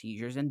had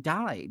seizures and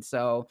died.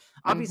 So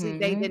obviously,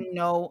 they Mhm. didn't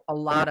know a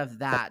lot of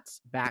that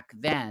back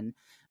then.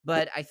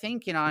 But I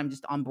think I'm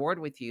just on board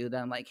with you.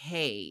 That I'm like,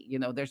 hey,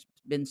 there's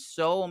been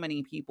so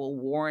many people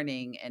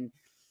warning, and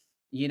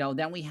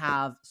then we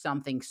have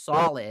something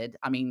solid.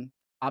 I mean,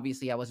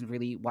 obviously, I wasn't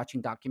really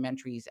watching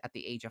documentaries at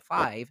the age of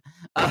 5,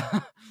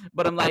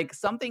 but I'm like,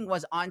 something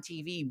was on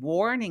TV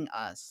warning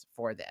us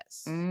for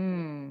this.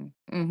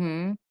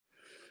 Mhm.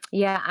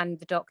 Yeah, and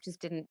the doctors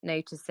didn't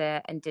notice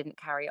it and didn't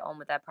carry it on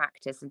with their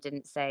practice and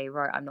didn't say,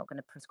 "Right, I'm not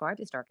gonna prescribe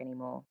this drug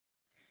anymore."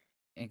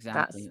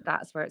 That's Exactly.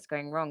 that's where it's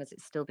going wrong, is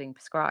it's still being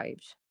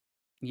prescribed.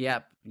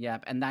 Yep,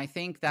 yep, and I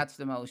think that's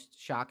the most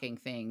shocking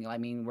thing. I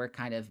mean, we're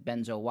kind of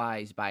benzo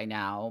wise by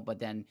now, but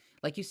then,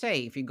 like you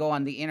say, if you go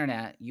on the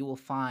internet, you will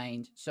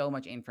find so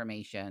much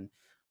information.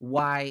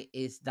 Why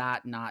is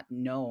that not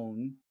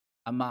known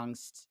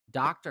amongst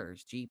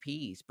doctors,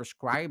 GPs,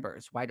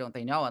 prescribers? Why don't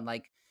they know? And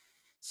like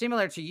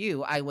similar to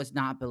you, I was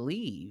not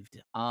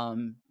believed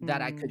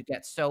that I Mm. could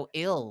get so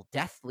ill,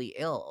 deathly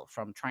ill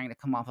from trying to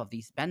come off of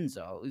these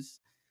benzos.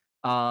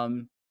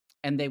 Um,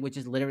 and they would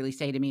just literally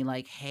say to me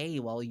like, "Hey,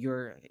 well,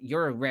 you're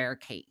a rare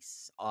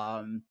case.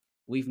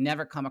 We've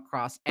never come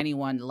across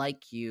anyone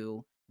like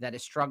you that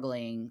is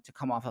struggling to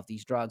come off of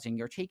these drugs, and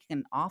you're taking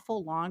an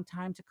awful long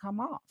time to come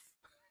off."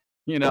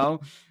 You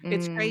know,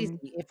 it's crazy.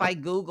 Mm. If I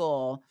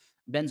Google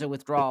benzo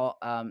withdrawal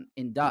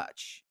in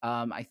Dutch,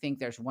 I think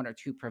there's one or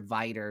two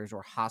providers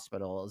or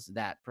hospitals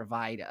that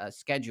provide a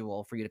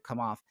schedule for you to come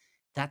off.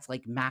 That's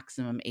like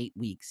maximum 8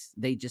 weeks.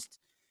 They just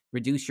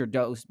reduce your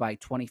dose by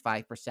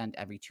 25%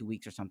 every 2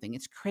 weeks or something.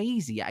 It's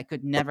crazy. I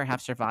could never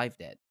have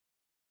survived it.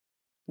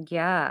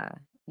 Yeah.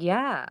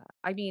 Yeah.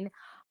 I mean,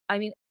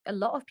 a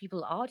lot of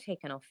people are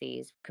taken off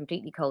these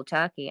completely cold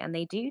turkey, and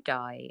they do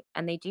die,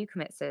 and they do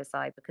commit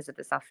suicide because of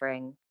the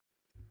suffering.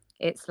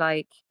 It's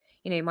like,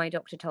 my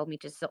doctor told me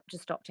to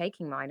stop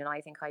taking mine, and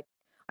I think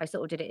I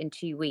sort of did it in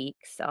 2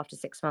 weeks after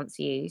 6 months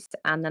use,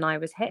 and then I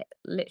was hit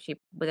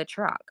literally with a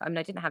truck. I mean,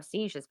 I didn't have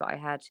seizures, but I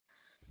had,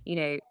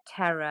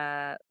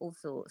 terror, all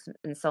sorts,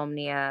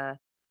 insomnia,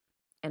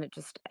 and it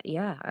just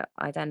yeah,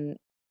 I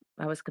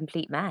was a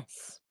complete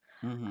mess.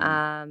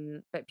 Mhm.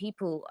 But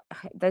people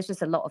there's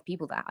just a lot of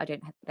people that I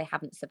don't ha they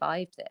haven't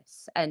survived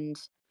this, and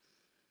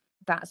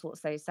that's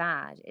what's so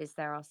sad, is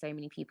there are so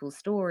many people's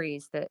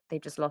stories that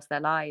they've just lost their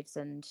lives,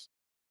 and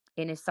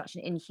in such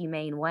an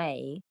inhumane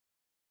way,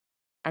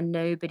 and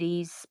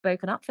nobody's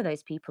spoken up for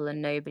those people,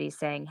 and nobody's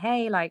saying,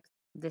 "Hey, like,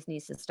 this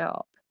needs to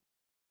stop."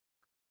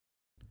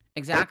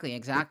 Exactly,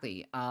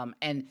 exactly.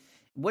 And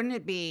wouldn't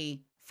it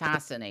be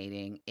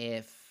fascinating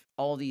if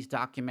all these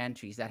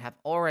documentaries that have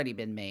already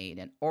been made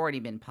and already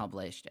been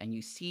published, and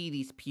you see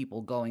these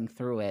people going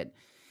through it,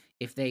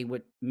 if they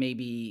would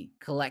maybe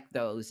collect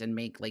those and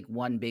make like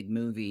one big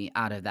movie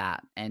out of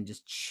that and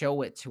just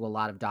show it to a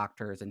lot of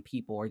doctors and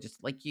people, or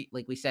just like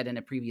we said in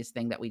a previous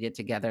thing that we did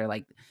together,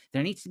 like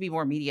there needs to be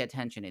more media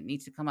attention. It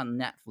needs to come on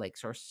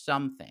Netflix or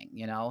something.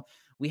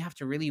 We have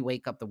to really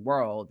wake up the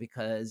world,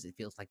 because it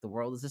feels like the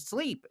world is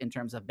asleep in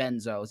terms of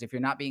benzos. If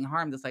you're not being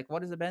harmed, it's like,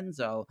 what is a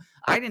benzo?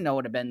 I didn't know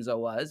what a benzo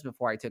was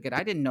before I took it.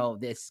 I didn't know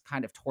this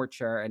kind of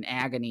torture and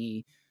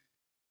agony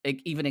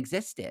even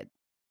existed.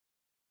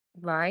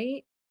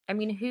 Right? I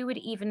mean, who would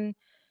even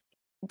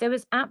there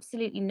was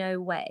absolutely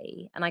no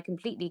way, and I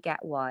completely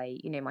get why,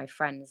 my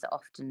friends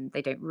often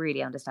they don't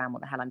really understand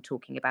what the hell I'm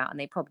talking about, and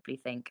they probably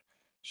think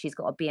she's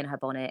got a bee in her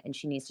bonnet and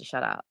she needs to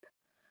shut up.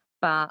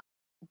 But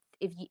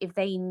if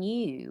they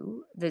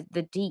knew the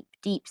deep,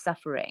 deep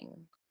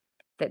suffering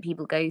that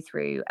people go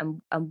through,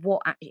 and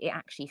what it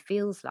actually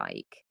feels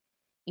like,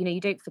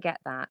 you don't forget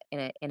that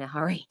in a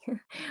hurry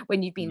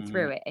when you've been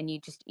through Mhm. it, and you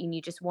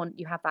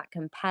have that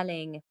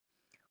compelling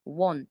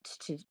want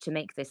to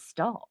make this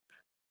stop.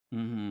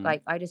 Mhm.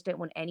 Like, I just don't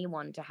want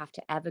anyone to have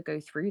to ever go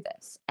through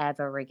this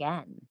ever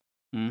again.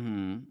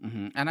 Mhm,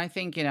 mhm, and I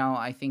think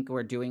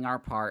we're doing our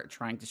part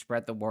trying to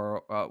spread the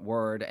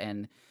word,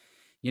 and,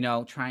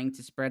 trying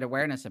to spread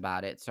awareness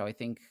about it. So I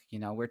think,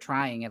 we're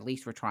trying, at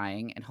least we're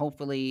trying, and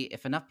hopefully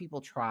if enough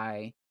people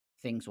try,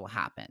 things will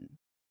happen.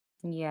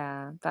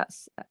 Yeah,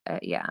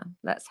 yeah,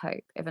 let's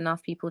hope. If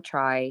enough people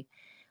try,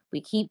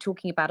 we keep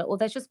talking about it, or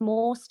there's just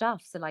more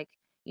stuff. So, like,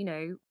 you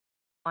know,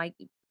 I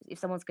if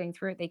someone's going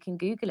through it, they can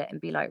Google it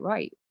and be like,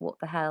 right, what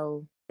the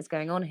hell is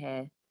going on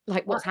here?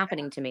 Like, Well, what's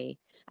happening to me?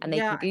 And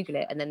they yeah, can Google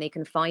it, and then they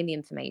can find the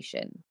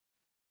information.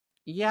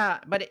 yeah,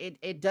 but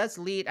it does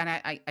lead, and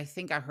I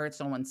think I heard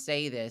someone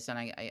say this, and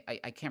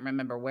I can't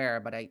remember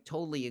where, but I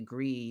totally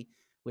agree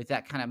with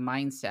that kind of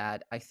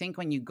mindset, I think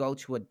when you go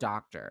to a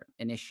doctor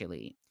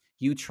initially,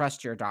 you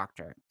trust your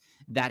doctor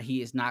that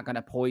he is not going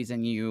to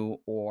poison you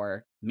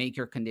or make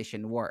your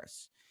condition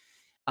worse.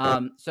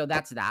 So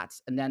that's that.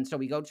 And then so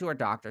we go to our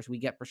doctors, we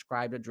get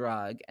prescribed a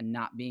drug and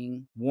not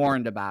being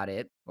warned about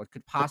it, what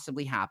could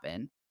possibly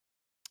happen.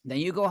 Then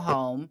you go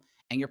home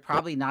and you're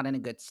probably not in a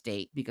good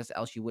state because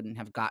else you wouldn't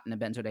have gotten a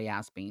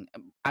benzodiazepine.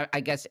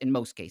 I guess in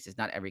most cases,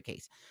 not every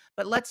case.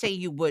 But let's say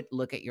you would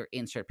look at your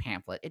insert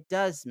pamphlet. It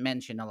does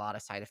mention a lot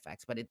of side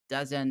effects, but it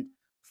doesn't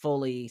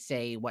fully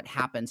say what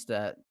happens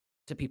to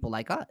people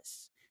like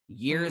us.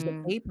 Years of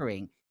Mm.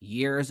 tapering,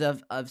 years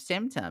of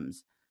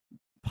symptoms,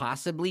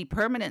 possibly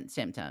permanent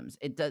symptoms.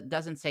 It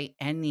doesn't say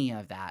any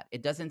of that.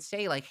 It doesn't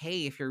say like,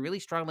 hey, if you're really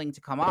struggling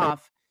to come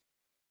off,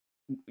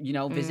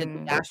 visit the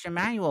Mm. Gastro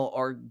Manual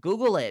or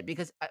Google it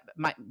because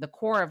the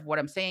core of what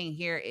I'm saying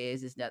here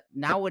is that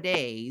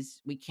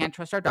nowadays we can't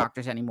trust our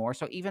doctors anymore.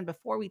 So even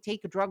before we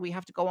take a drug, we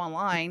have to go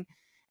online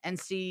and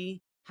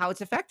see how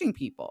it's affecting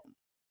people.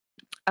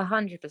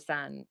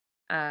 100%.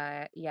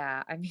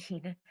 Yeah, I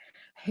mean,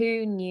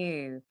 who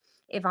knew?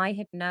 If I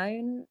had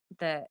known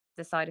that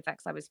the side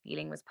effects I was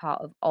feeling was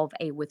part of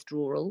a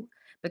withdrawal,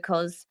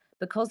 because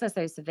they're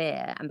so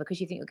severe and because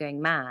you think you're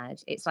going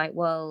mad, it's like,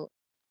 well,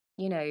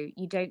 you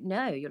don't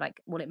know. You're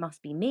like, well, it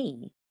must be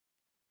me.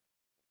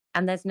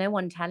 And there's no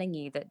one telling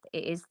you that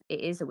it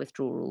is a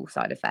withdrawal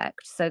side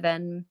effect. So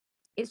then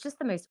it's just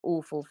the most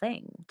awful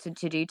thing to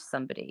do to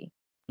somebody.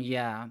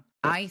 Yeah.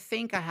 I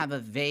think I have a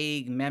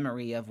vague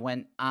memory of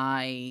when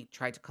I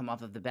tried to come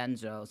off of the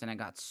benzos and I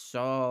got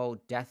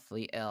so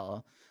deathly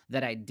ill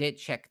that I did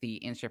check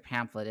the insert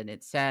pamphlet and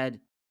it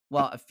said,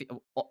 well,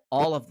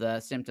 all of the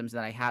symptoms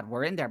that I had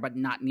were in there, but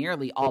not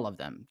nearly all of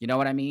them. You know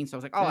what I mean? So I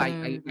was like, oh,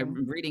 Mm.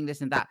 I'm reading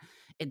this and that.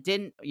 It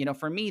didn't,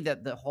 for me,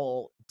 that the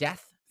whole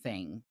death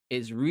thing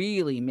is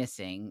really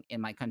missing in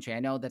my country. I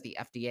know that the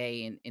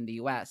FDA in the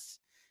US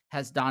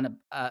has done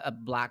a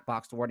black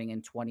box warning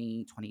in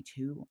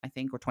 2022, I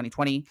think, or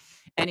 2020.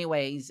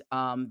 Anyways,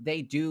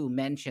 they do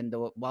mention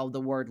the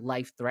word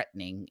life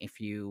threatening if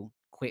you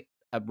quit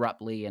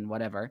abruptly and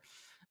whatever.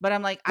 But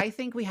I'm like, I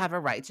think we have a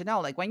right to know.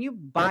 Like when you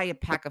buy a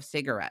pack of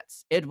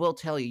cigarettes, it will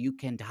tell you you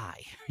can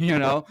die, you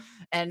know?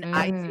 And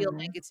I feel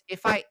like Mm. it's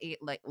if I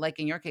like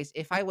in your case,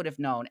 if I would have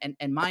known,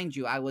 and mind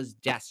you, I was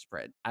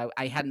desperate.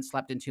 I hadn't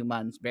slept in 2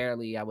 months,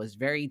 barely. I was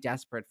very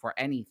desperate for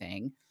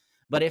anything.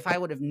 But if I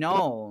would have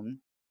known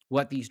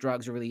what these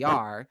drugs really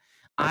are,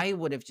 I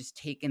would have just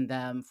taken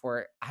them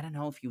for, I don't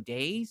know, a few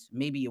days,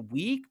 maybe a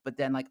week, but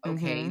then like,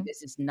 okay, Mhm.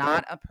 this is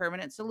not a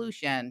permanent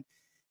solution.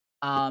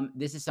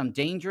 This is some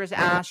dangerous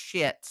ass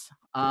shit.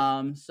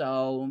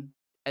 So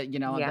and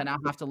Yeah. then I'll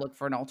have to look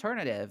for an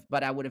alternative.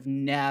 But I would have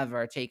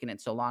never taken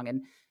it so long.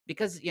 And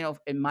because,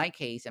 in my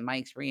case, in my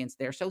experience,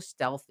 they're so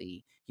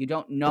stealthy, you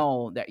don't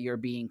know that you're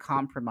being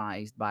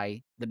compromised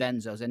by the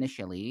benzos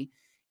initially.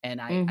 And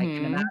I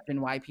can Mhm.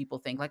 imagine why people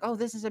think like, oh,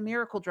 this is a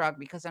miracle drug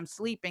because I'm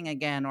sleeping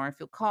again, or I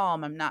feel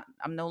calm,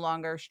 I'm no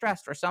longer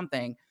stressed or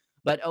something.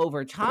 But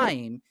over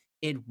time,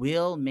 it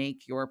will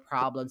make your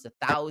problems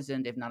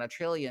 1,000, if not a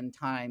trillion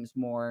times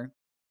more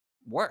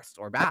worse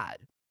or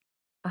bad.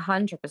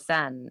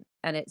 100%.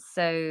 And it's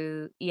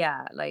so,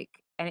 yeah, like,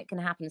 and it can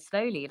happen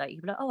slowly. Like,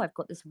 you'll be like, oh, I've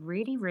got this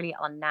really, really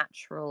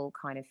unnatural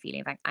kind of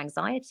feeling of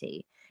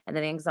anxiety. And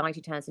then the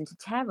anxiety turns into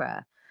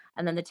terror.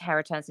 And then the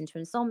terror turns into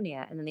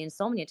insomnia. And then the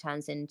insomnia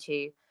turns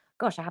into,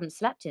 gosh, I haven't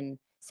slept in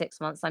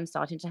 6 months. I'm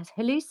starting to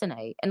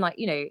hallucinate. And, like,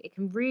 it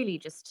can really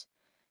just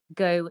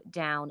go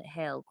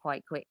downhill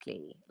quite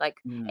quickly. Like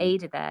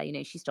Mm, Ada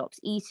there, she stops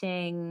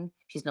eating,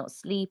 she's not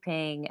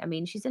sleeping. I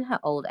mean, she's in her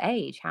old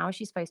age. How is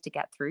she supposed to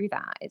get through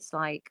that? It's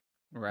like,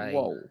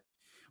 right. whoa.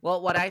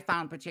 Well, what I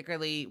found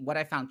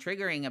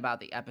triggering about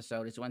the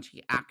episode is when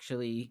she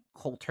actually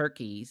cold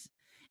turkeys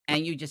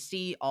and you just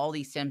see all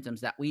these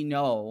symptoms that we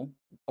know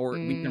or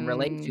we can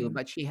relate to, Mm,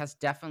 but she has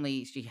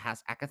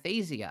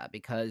akathisia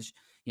because,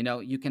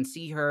 you can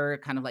see her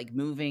kind of like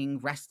moving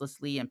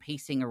restlessly and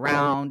pacing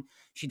around.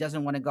 She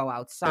doesn't want to go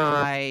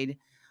outside.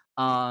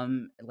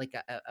 Like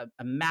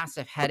a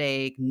massive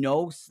headache,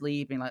 no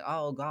sleep, and like,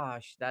 oh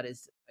gosh, that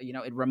is,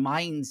 it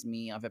reminds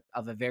me of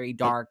a very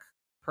dark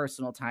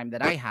personal time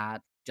that I had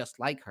just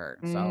like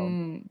her. So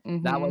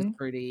that was mhm.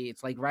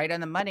 it's like right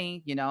on the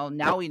money,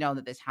 Now we know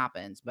that this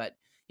happens, but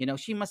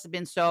she must have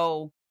been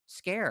so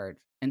scared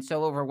and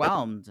so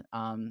overwhelmed,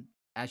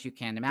 as you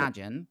can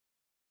imagine.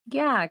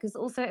 Yeah, because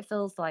also it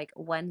feels like,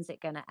 when's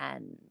it gonna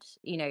end?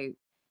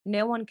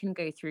 No one can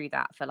go through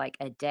that for like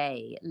a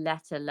day,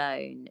 let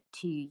alone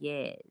 2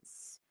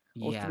 years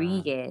or Yeah.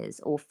 3 years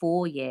or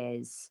 4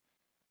 years.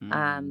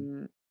 Mhm.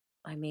 Um,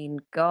 I mean,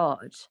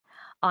 God,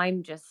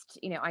 I'm just,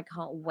 I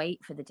can't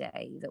wait for the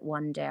day that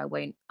one day I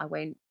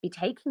won't be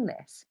taking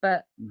this.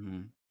 But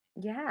Mhm.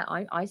 yeah,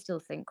 I still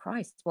think,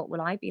 Christ, what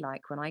will I be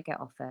like when I get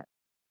off it?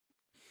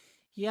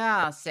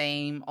 Yeah,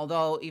 same.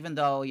 Although, even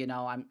though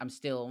I'm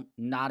still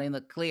not in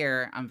the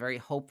clear, I'm very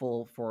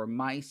hopeful for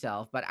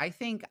myself. But I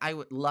think I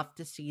would love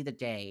to see the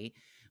day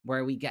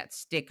where we get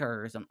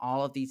stickers on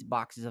all of these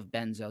boxes of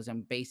benzos,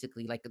 and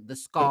basically like the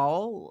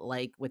skull,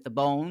 like with the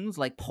bones,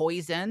 like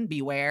poison,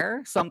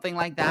 beware, something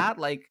like that.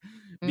 Like,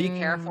 be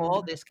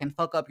careful, Mm. this can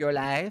fuck up your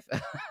life.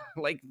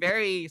 Like,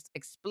 very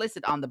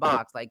explicit on the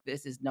box. Like,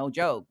 this is no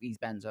joke. These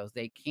benzos,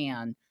 they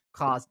can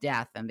cause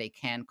death and they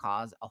can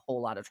cause a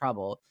whole lot of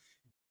trouble.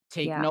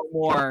 Take Yeah. no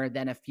more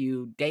than a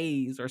few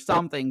days or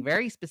something,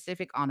 very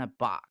specific on a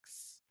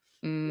box.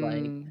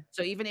 Like, Mm.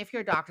 so even if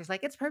your doctor's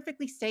like, "It's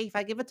perfectly safe.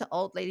 I give it to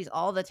old ladies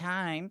all the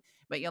time."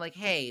 But you're like,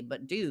 "Hey,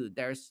 but dude,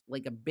 there's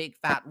like a big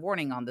fat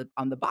warning on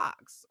the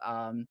box."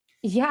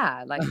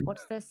 Yeah, like,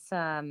 what's this,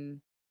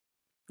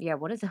 yeah,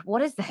 what is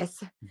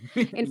this?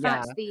 In Yeah.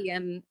 fact,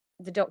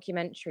 the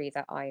documentary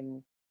that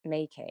I'm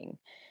making,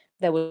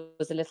 there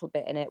was a little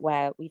bit in it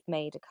where we've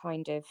made a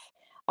kind of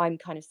I'm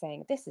kind of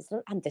saying, this is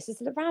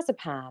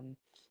lorazepam.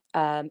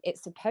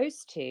 It's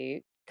supposed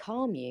to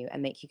calm you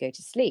and make you go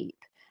to sleep."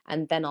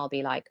 And then I'll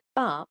be like,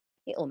 "But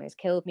it almost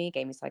killed me,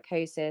 gave me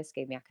psychosis,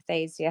 gave me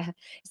akathisia."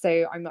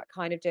 So I'm like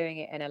kind of doing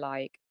it in a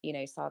like,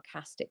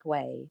 sarcastic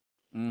way,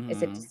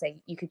 as if to Mhm.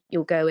 say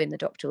you'll go in, the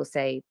doctor will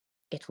say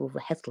it'll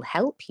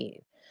help you,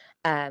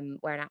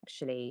 where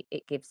actually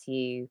it gives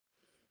you,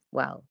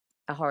 well,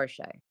 a horror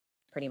show,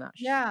 pretty much.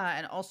 Yeah,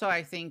 and also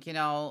I think,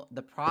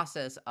 the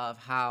process of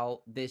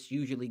how this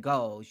usually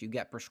goes, you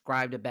get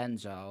prescribed a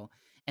benzo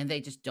and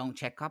they just don't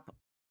check up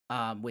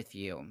with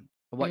you.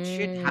 What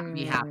should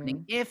be happening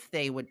Mm. if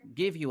they would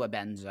give you a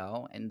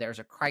benzo and there's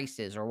a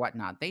crisis or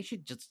whatnot, they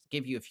should just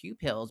give you a few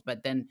pills,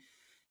 but then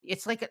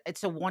it's like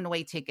it's a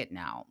one-way ticket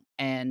now,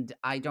 and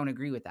I don't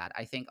agree with that.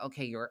 I think,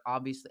 okay, you're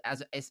obviously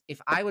as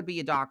if I would be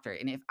a doctor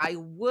and if I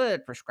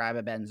would prescribe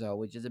a benzo,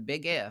 which is a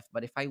big if,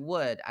 but if I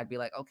would, I'd be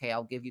like, "Okay,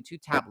 I'll give you 2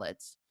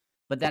 tablets,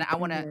 but then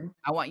Mhm.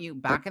 I want you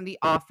back in the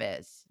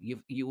office.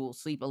 You will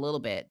sleep a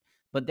little bit,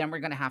 but then we're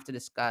gonna have to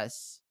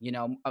discuss,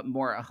 a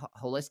more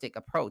holistic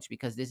approach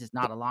because this is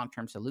not a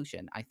long-term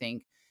solution." I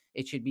think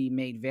it should be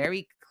made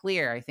very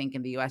clear. I think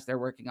in the US, they're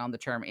working on the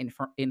term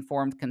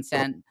informed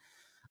consent,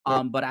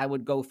 but I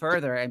would go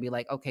further and be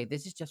like, "Okay,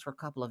 this is just for a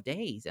couple of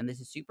days, and this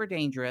is super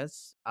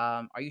dangerous.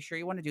 Are you sure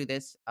you wanna do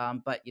this?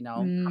 But,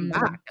 come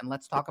back Mm. and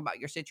let's talk about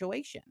your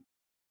situation."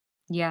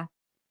 Yeah.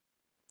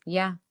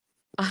 Yeah.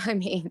 I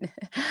mean,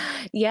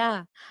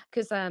 yeah,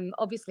 'cause,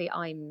 obviously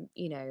I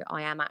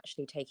am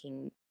actually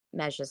taking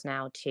measures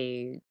now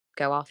to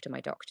go after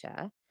my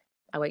doctor.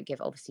 I won't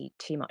give obviously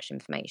too much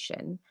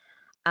information.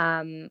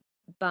 Um,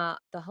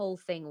 but the whole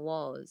thing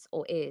was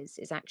or is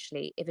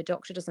actually, if a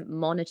doctor doesn't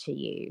monitor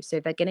you, so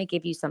they're gonna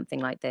give you something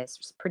like this,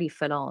 it's pretty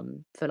full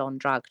on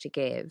drug to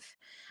give,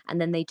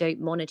 and then they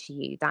don't monitor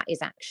you, that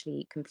is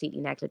actually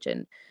completely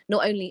negligent.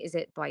 Not only is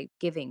it by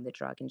giving the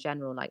drug in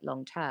general, like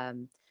long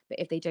term, but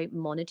if they don't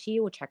monitor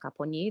you or check up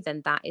on you,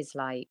 then that is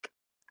like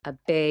a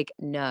big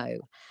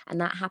no.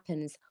 And that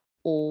happens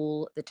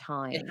all the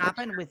It time.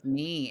 happened with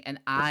me, and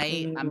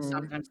I'm Mm.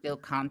 sometimes still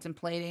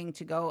contemplating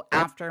to go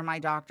after my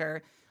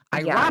doctor.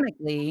 Yeah.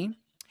 Ironically,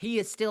 he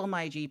is still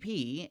my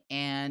GP,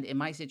 and in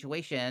my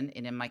situation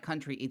and in my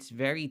country, it's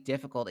very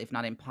difficult, if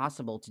not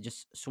impossible, to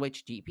just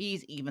switch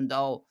GPs, even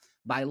though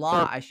by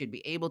law I should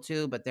be able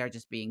to, but they're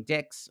just being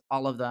dicks,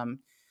 all of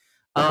them.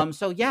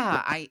 So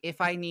yeah, I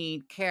if I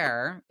need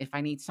care, if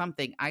I need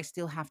something, I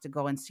still have to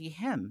go and see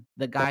him,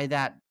 the guy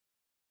that,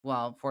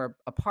 well, for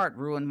a part,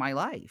 ruined my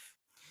life.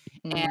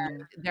 And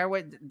Mm.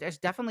 there's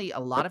definitely a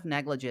lot of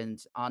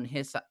negligence on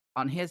his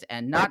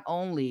end, not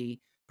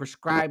only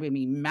prescribing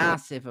me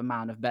massive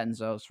amount of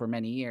benzos for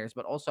many years,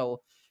 but also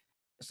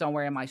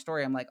somewhere in my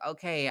story, I'm like,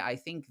 "Okay, I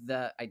think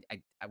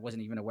I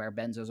wasn't even aware of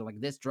benzos. I'm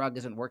like, "This drug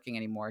isn't working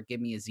anymore.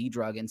 Give me a Z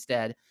drug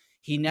instead."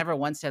 He never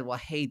once said, "Well,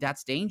 hey,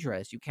 that's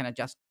dangerous. You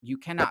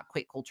cannot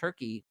quit cold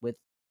turkey with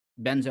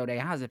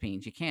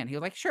benzodiazepines. You can't." He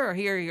was like, "Sure,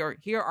 here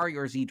are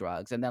your Z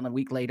drugs." And then a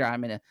week later,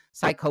 I'm in a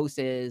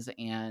psychosis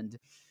and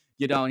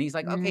he's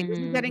like, "Okay, this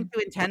is getting Mm.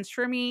 too intense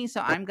for me,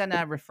 so I'm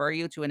gonna refer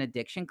you to an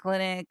addiction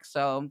clinic."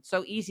 So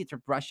easy to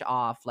brush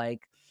off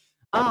like,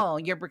 "Oh,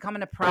 you're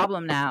becoming a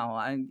problem now.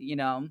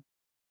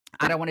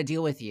 I don't wanna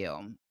deal with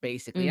you,"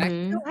 basically. And I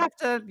still Mhm. have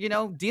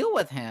to, deal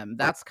with him.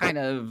 That's kind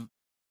of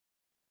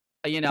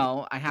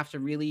I have to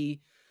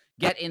really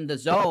get in the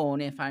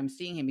zone if I'm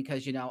seeing him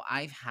because,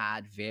 I've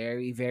had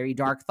very, very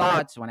dark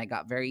thoughts when I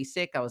got very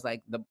sick. I was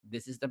like,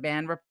 "This is the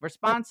man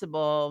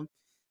responsible.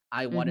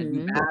 I wanna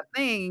do Mhm. bad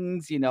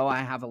things." I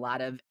have a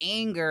lot of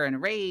anger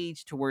and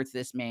rage towards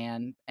this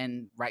man,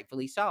 and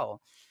rightfully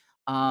so.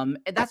 And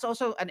that's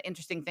also an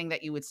interesting thing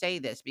that you would say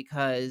this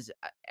because,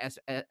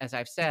 as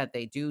I've said,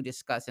 they do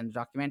discuss in the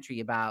documentary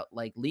about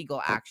like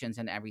legal actions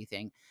and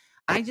everything.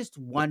 I just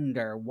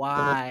wonder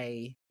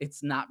why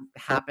it's not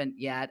happened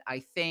yet. I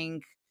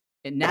think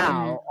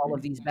now all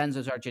of these Mm.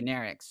 benzos are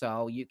generic,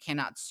 so you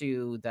cannot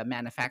sue the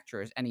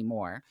manufacturers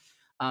anymore.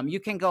 You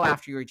can go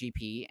after your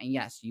GP, and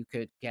yes, you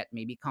could get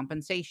maybe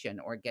compensation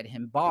or get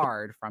him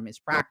barred from his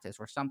practice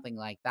or something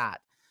like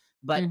that.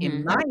 But in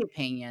Mhm. my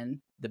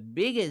opinion, the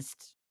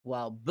biggest,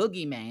 well,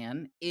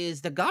 boogeyman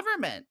is the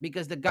government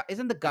because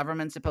isn't the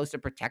government supposed to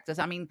protect us?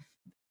 I mean,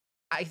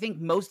 I think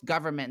most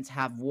governments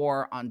have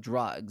war on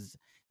drugs.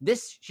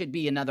 This should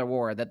be another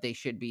war that they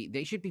should be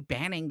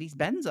banning these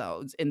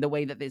benzos in the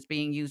way that it's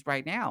being used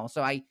right now.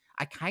 So I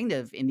kind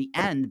of, in the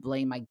end,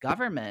 blame my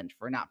government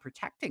for not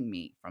protecting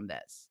me from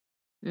this.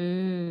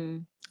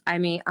 Mm. I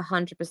mean,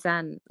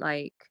 100%.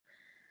 Like,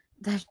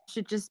 there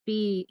should just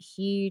be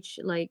huge,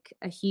 like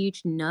a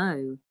huge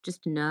no,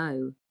 just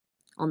no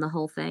on the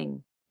whole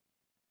thing.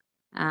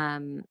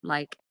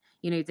 Like,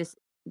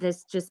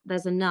 this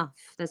there's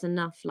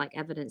enough like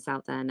evidence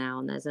out there now,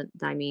 and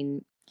I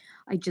mean,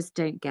 I just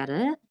don't get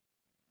it.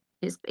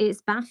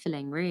 It's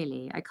baffling,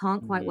 really. I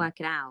can't quite Mhm. work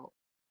it out.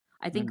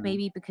 I think Mhm.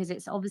 maybe because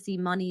it's obviously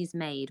money's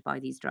made by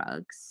these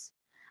drugs,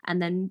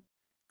 and then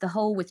the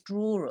whole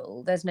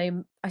withdrawal,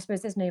 I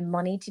suppose there's no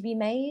money to be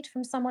made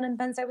from someone in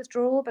benzo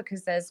withdrawal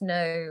because there's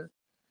no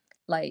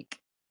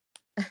like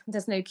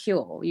there's no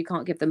cure. You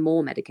can't give them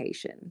more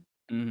medication.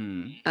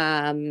 Mhm.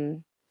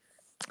 Um,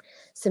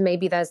 so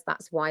maybe that's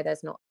why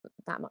there's not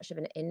that much of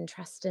an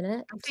interest in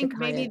it I to think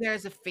kind of.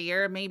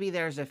 maybe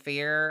there's a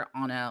fear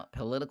on a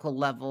political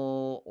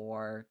level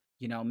or,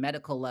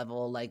 medical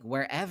level, like,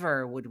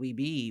 wherever would we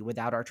be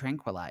without our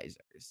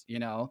tranquilizers, you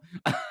know?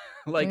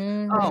 Like,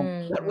 "Oh,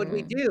 what would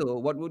we Mhm. do?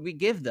 What would we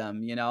give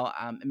them?"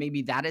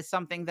 Maybe that is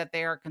something that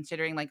they are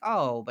considering, like,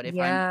 "Oh, but if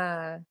I'm."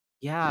 Yeah,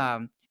 Yeah,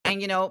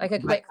 and, like a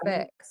but, quick I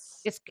mean,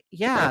 fix.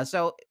 yeah,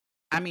 so,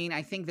 I mean,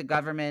 I think the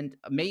government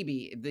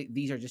maybe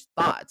these are just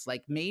thoughts,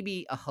 like,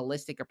 maybe a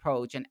holistic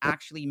approach and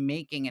actually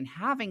making and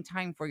having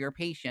time for your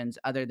patients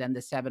other than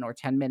the 7 or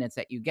 10 minutes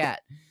that you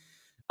get.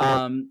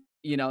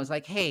 It's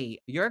like, "Hey,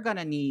 you're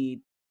gonna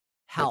need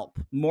help,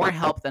 more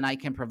help than I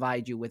can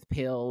provide you with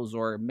pills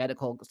or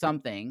medical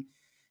something."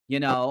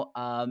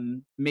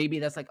 Maybe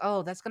that's like,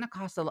 "Oh, that's gonna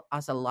cost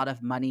us a lot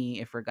of money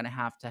if we're gonna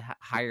have to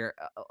hire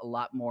a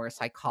lot more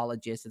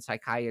psychologists and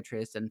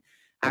psychiatrists and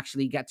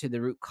actually get to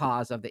the root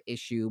cause of the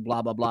issue,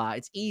 blah, blah, blah.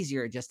 It's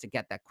easier just to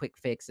get that quick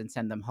fix and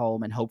send them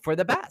home and hope for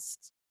the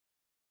best."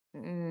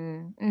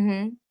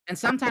 Mhm. And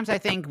sometimes I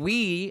think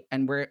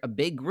we're a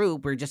big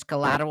group, we're just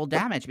collateral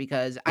damage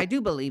because I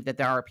do believe that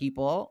there are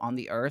people on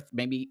the earth,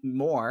 maybe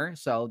more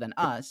so than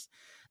us,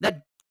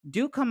 that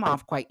do come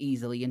off quite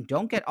easily and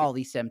don't get all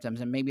these symptoms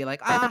and maybe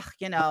like,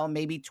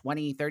 maybe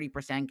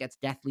 20-30% gets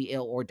deathly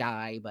ill or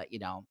die, but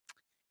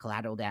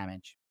collateral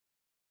damage.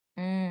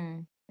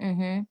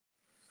 Mhm.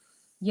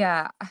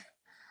 Yeah,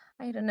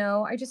 I don't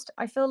know.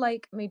 I feel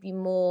like maybe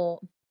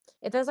more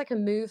if there's like a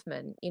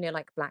movement,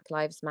 like Black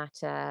Lives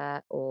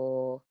Matter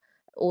or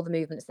all the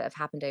movements that have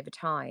happened over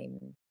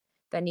time,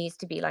 there needs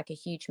to be like a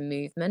huge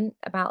movement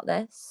about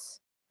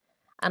this.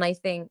 And I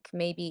think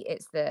maybe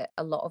it's that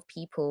a lot of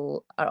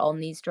people are on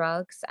these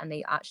drugs and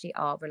they actually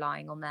are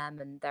relying on them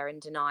and they're in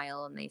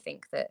denial and they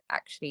think that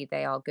actually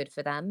they are good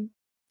for them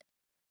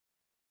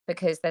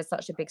because there's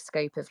such a big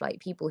scope of like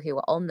people who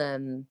are on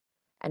them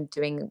and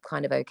doing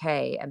kind of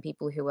okay and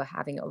people who are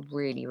having a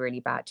really, really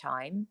bad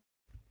time.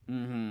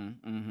 Mhm,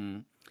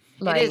 mhm.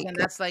 It is, and Like,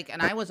 that's like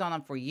and I was on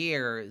them for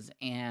years,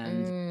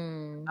 and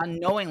mm,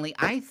 unknowingly,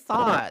 I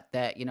thought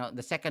that,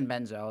 the second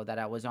benzo that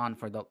I was on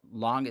for the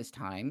longest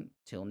time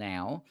till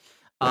now,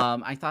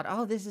 I thought,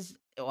 "Oh, this is."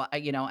 Well,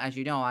 as you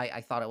know,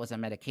 I thought it was a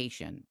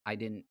medication.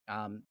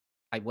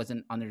 I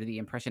wasn't under the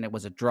impression it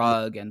was a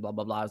drug and blah,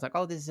 blah, blah. I was like,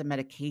 "Oh, this is a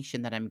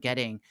medication that I'm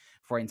getting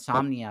for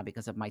insomnia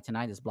because of my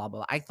tinnitus, blah,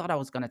 blah." I thought I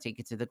was gonna take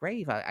it to the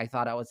grave. I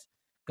thought I was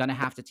gonna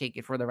have to take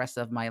it for the rest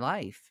of my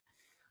life.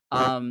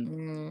 Um,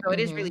 so it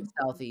is really mhm.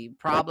 stealthy.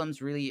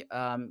 Problems really,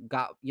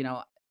 got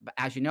but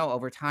as you know,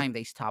 over time,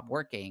 they stopped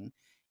working,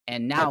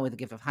 and now with the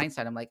gift of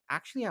hindsight, I'm like,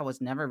 "Actually, I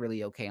was never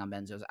really okay on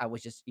benzos. I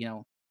was just,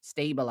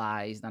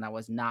 stabilized, and I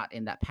was not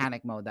in that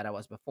panic mode that I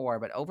was before."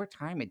 But over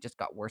time, it just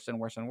got worse and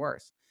worse and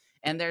worse.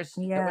 And there was,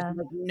 Yeah.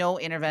 like, no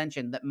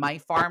intervention. That my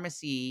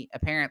pharmacy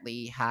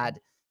apparently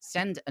had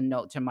sent a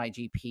note to my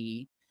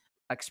GP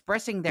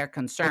expressing their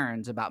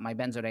concerns about my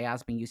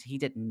benzodiazepine use. He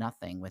did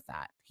nothing with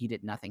that. He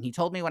did nothing. He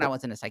told me when I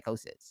was in a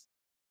psychosis.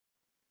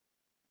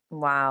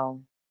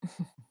 Wow.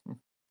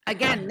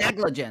 Again,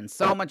 negligence,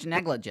 so much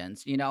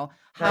negligence, So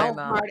How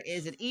hard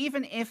is much. it?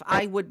 Even if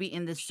I would be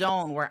in this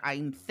zone where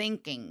I'm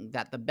thinking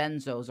that the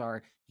benzos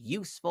are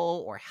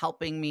useful or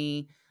helping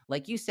me,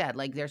 like you said,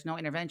 like there's no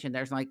intervention.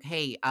 There's like,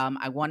 "Hey,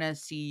 I want to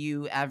see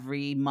you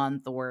every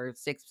month or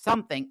six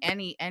something,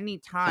 any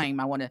time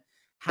I want to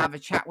have a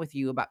chat with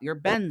you about your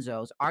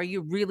benzos. Are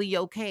you really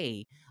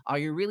okay? Are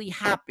you really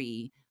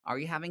happy? Are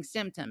you having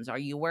symptoms? Are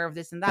you aware of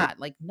this and that?"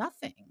 Like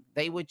nothing.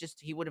 He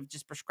would have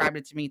just prescribed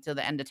it to me till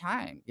the end of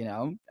time,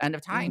 end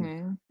of time.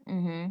 Mhm.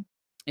 Mhm.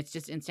 It's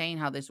just insane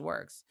how this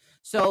works.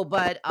 So,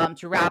 but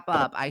to wrap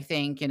up, I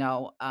think,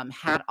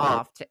 hat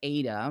off to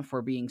Ada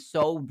for being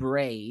so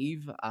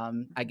brave.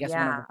 I guess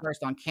one of the Yeah.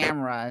 first on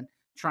camera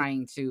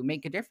trying to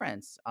make a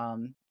difference.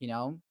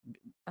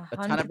 A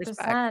ton of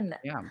respect. 100%.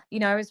 Yeah.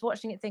 I was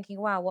watching it thinking,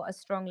 wow, what a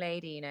strong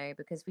lady,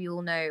 because we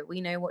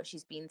know what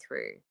she's been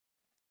through.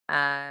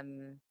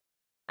 Um,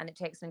 and it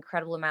takes an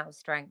incredible amount of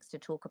strength to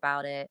talk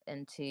about it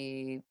and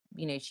she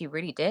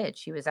really did.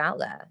 She was out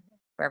there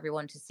for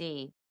everyone to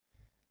see.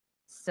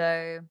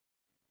 So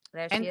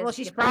There And she well, is,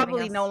 she's giving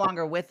probably no us.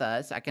 longer with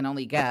us. I can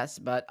only guess,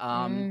 but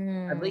at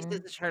least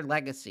this Mm, is her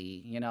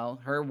legacy. You know,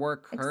 her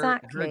work, her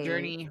exactly.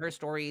 journey, her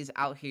stories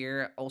out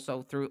here.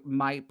 Also through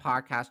my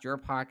podcast, your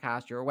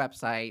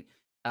website,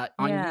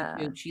 on Yeah.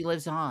 YouTube. She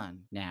lives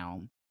on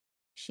now.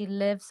 She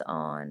lives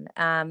on.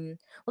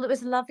 Well, it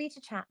was lovely to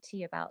chat to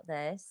you about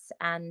this.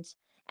 And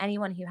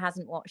anyone who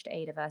hasn't watched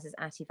Ada versus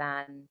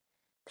Ativan,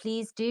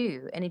 please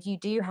do. And if you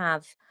do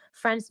have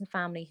friends and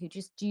family who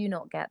just do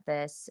not get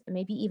this,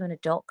 maybe even a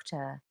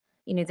doctor,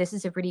 this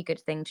is a really good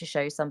thing to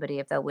show somebody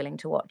if they're willing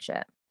to watch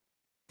it.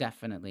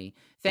 Definitely.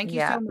 Thank you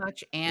Yeah. so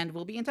much, and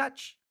we'll be in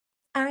touch.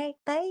 All right.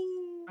 Bye.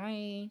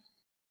 Bye.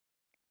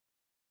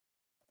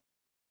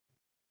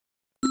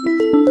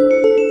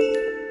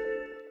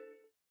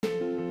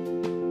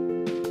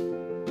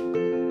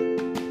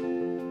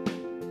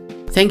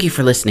 Thank you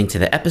for listening to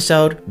the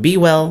episode. Be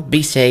well,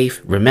 be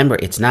safe. Remember,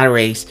 it's not a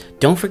race.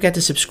 Don't forget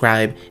to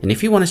subscribe. And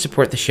if you want to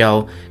support the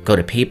show, go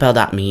to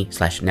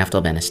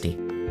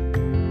paypal.me/neftalbenesty.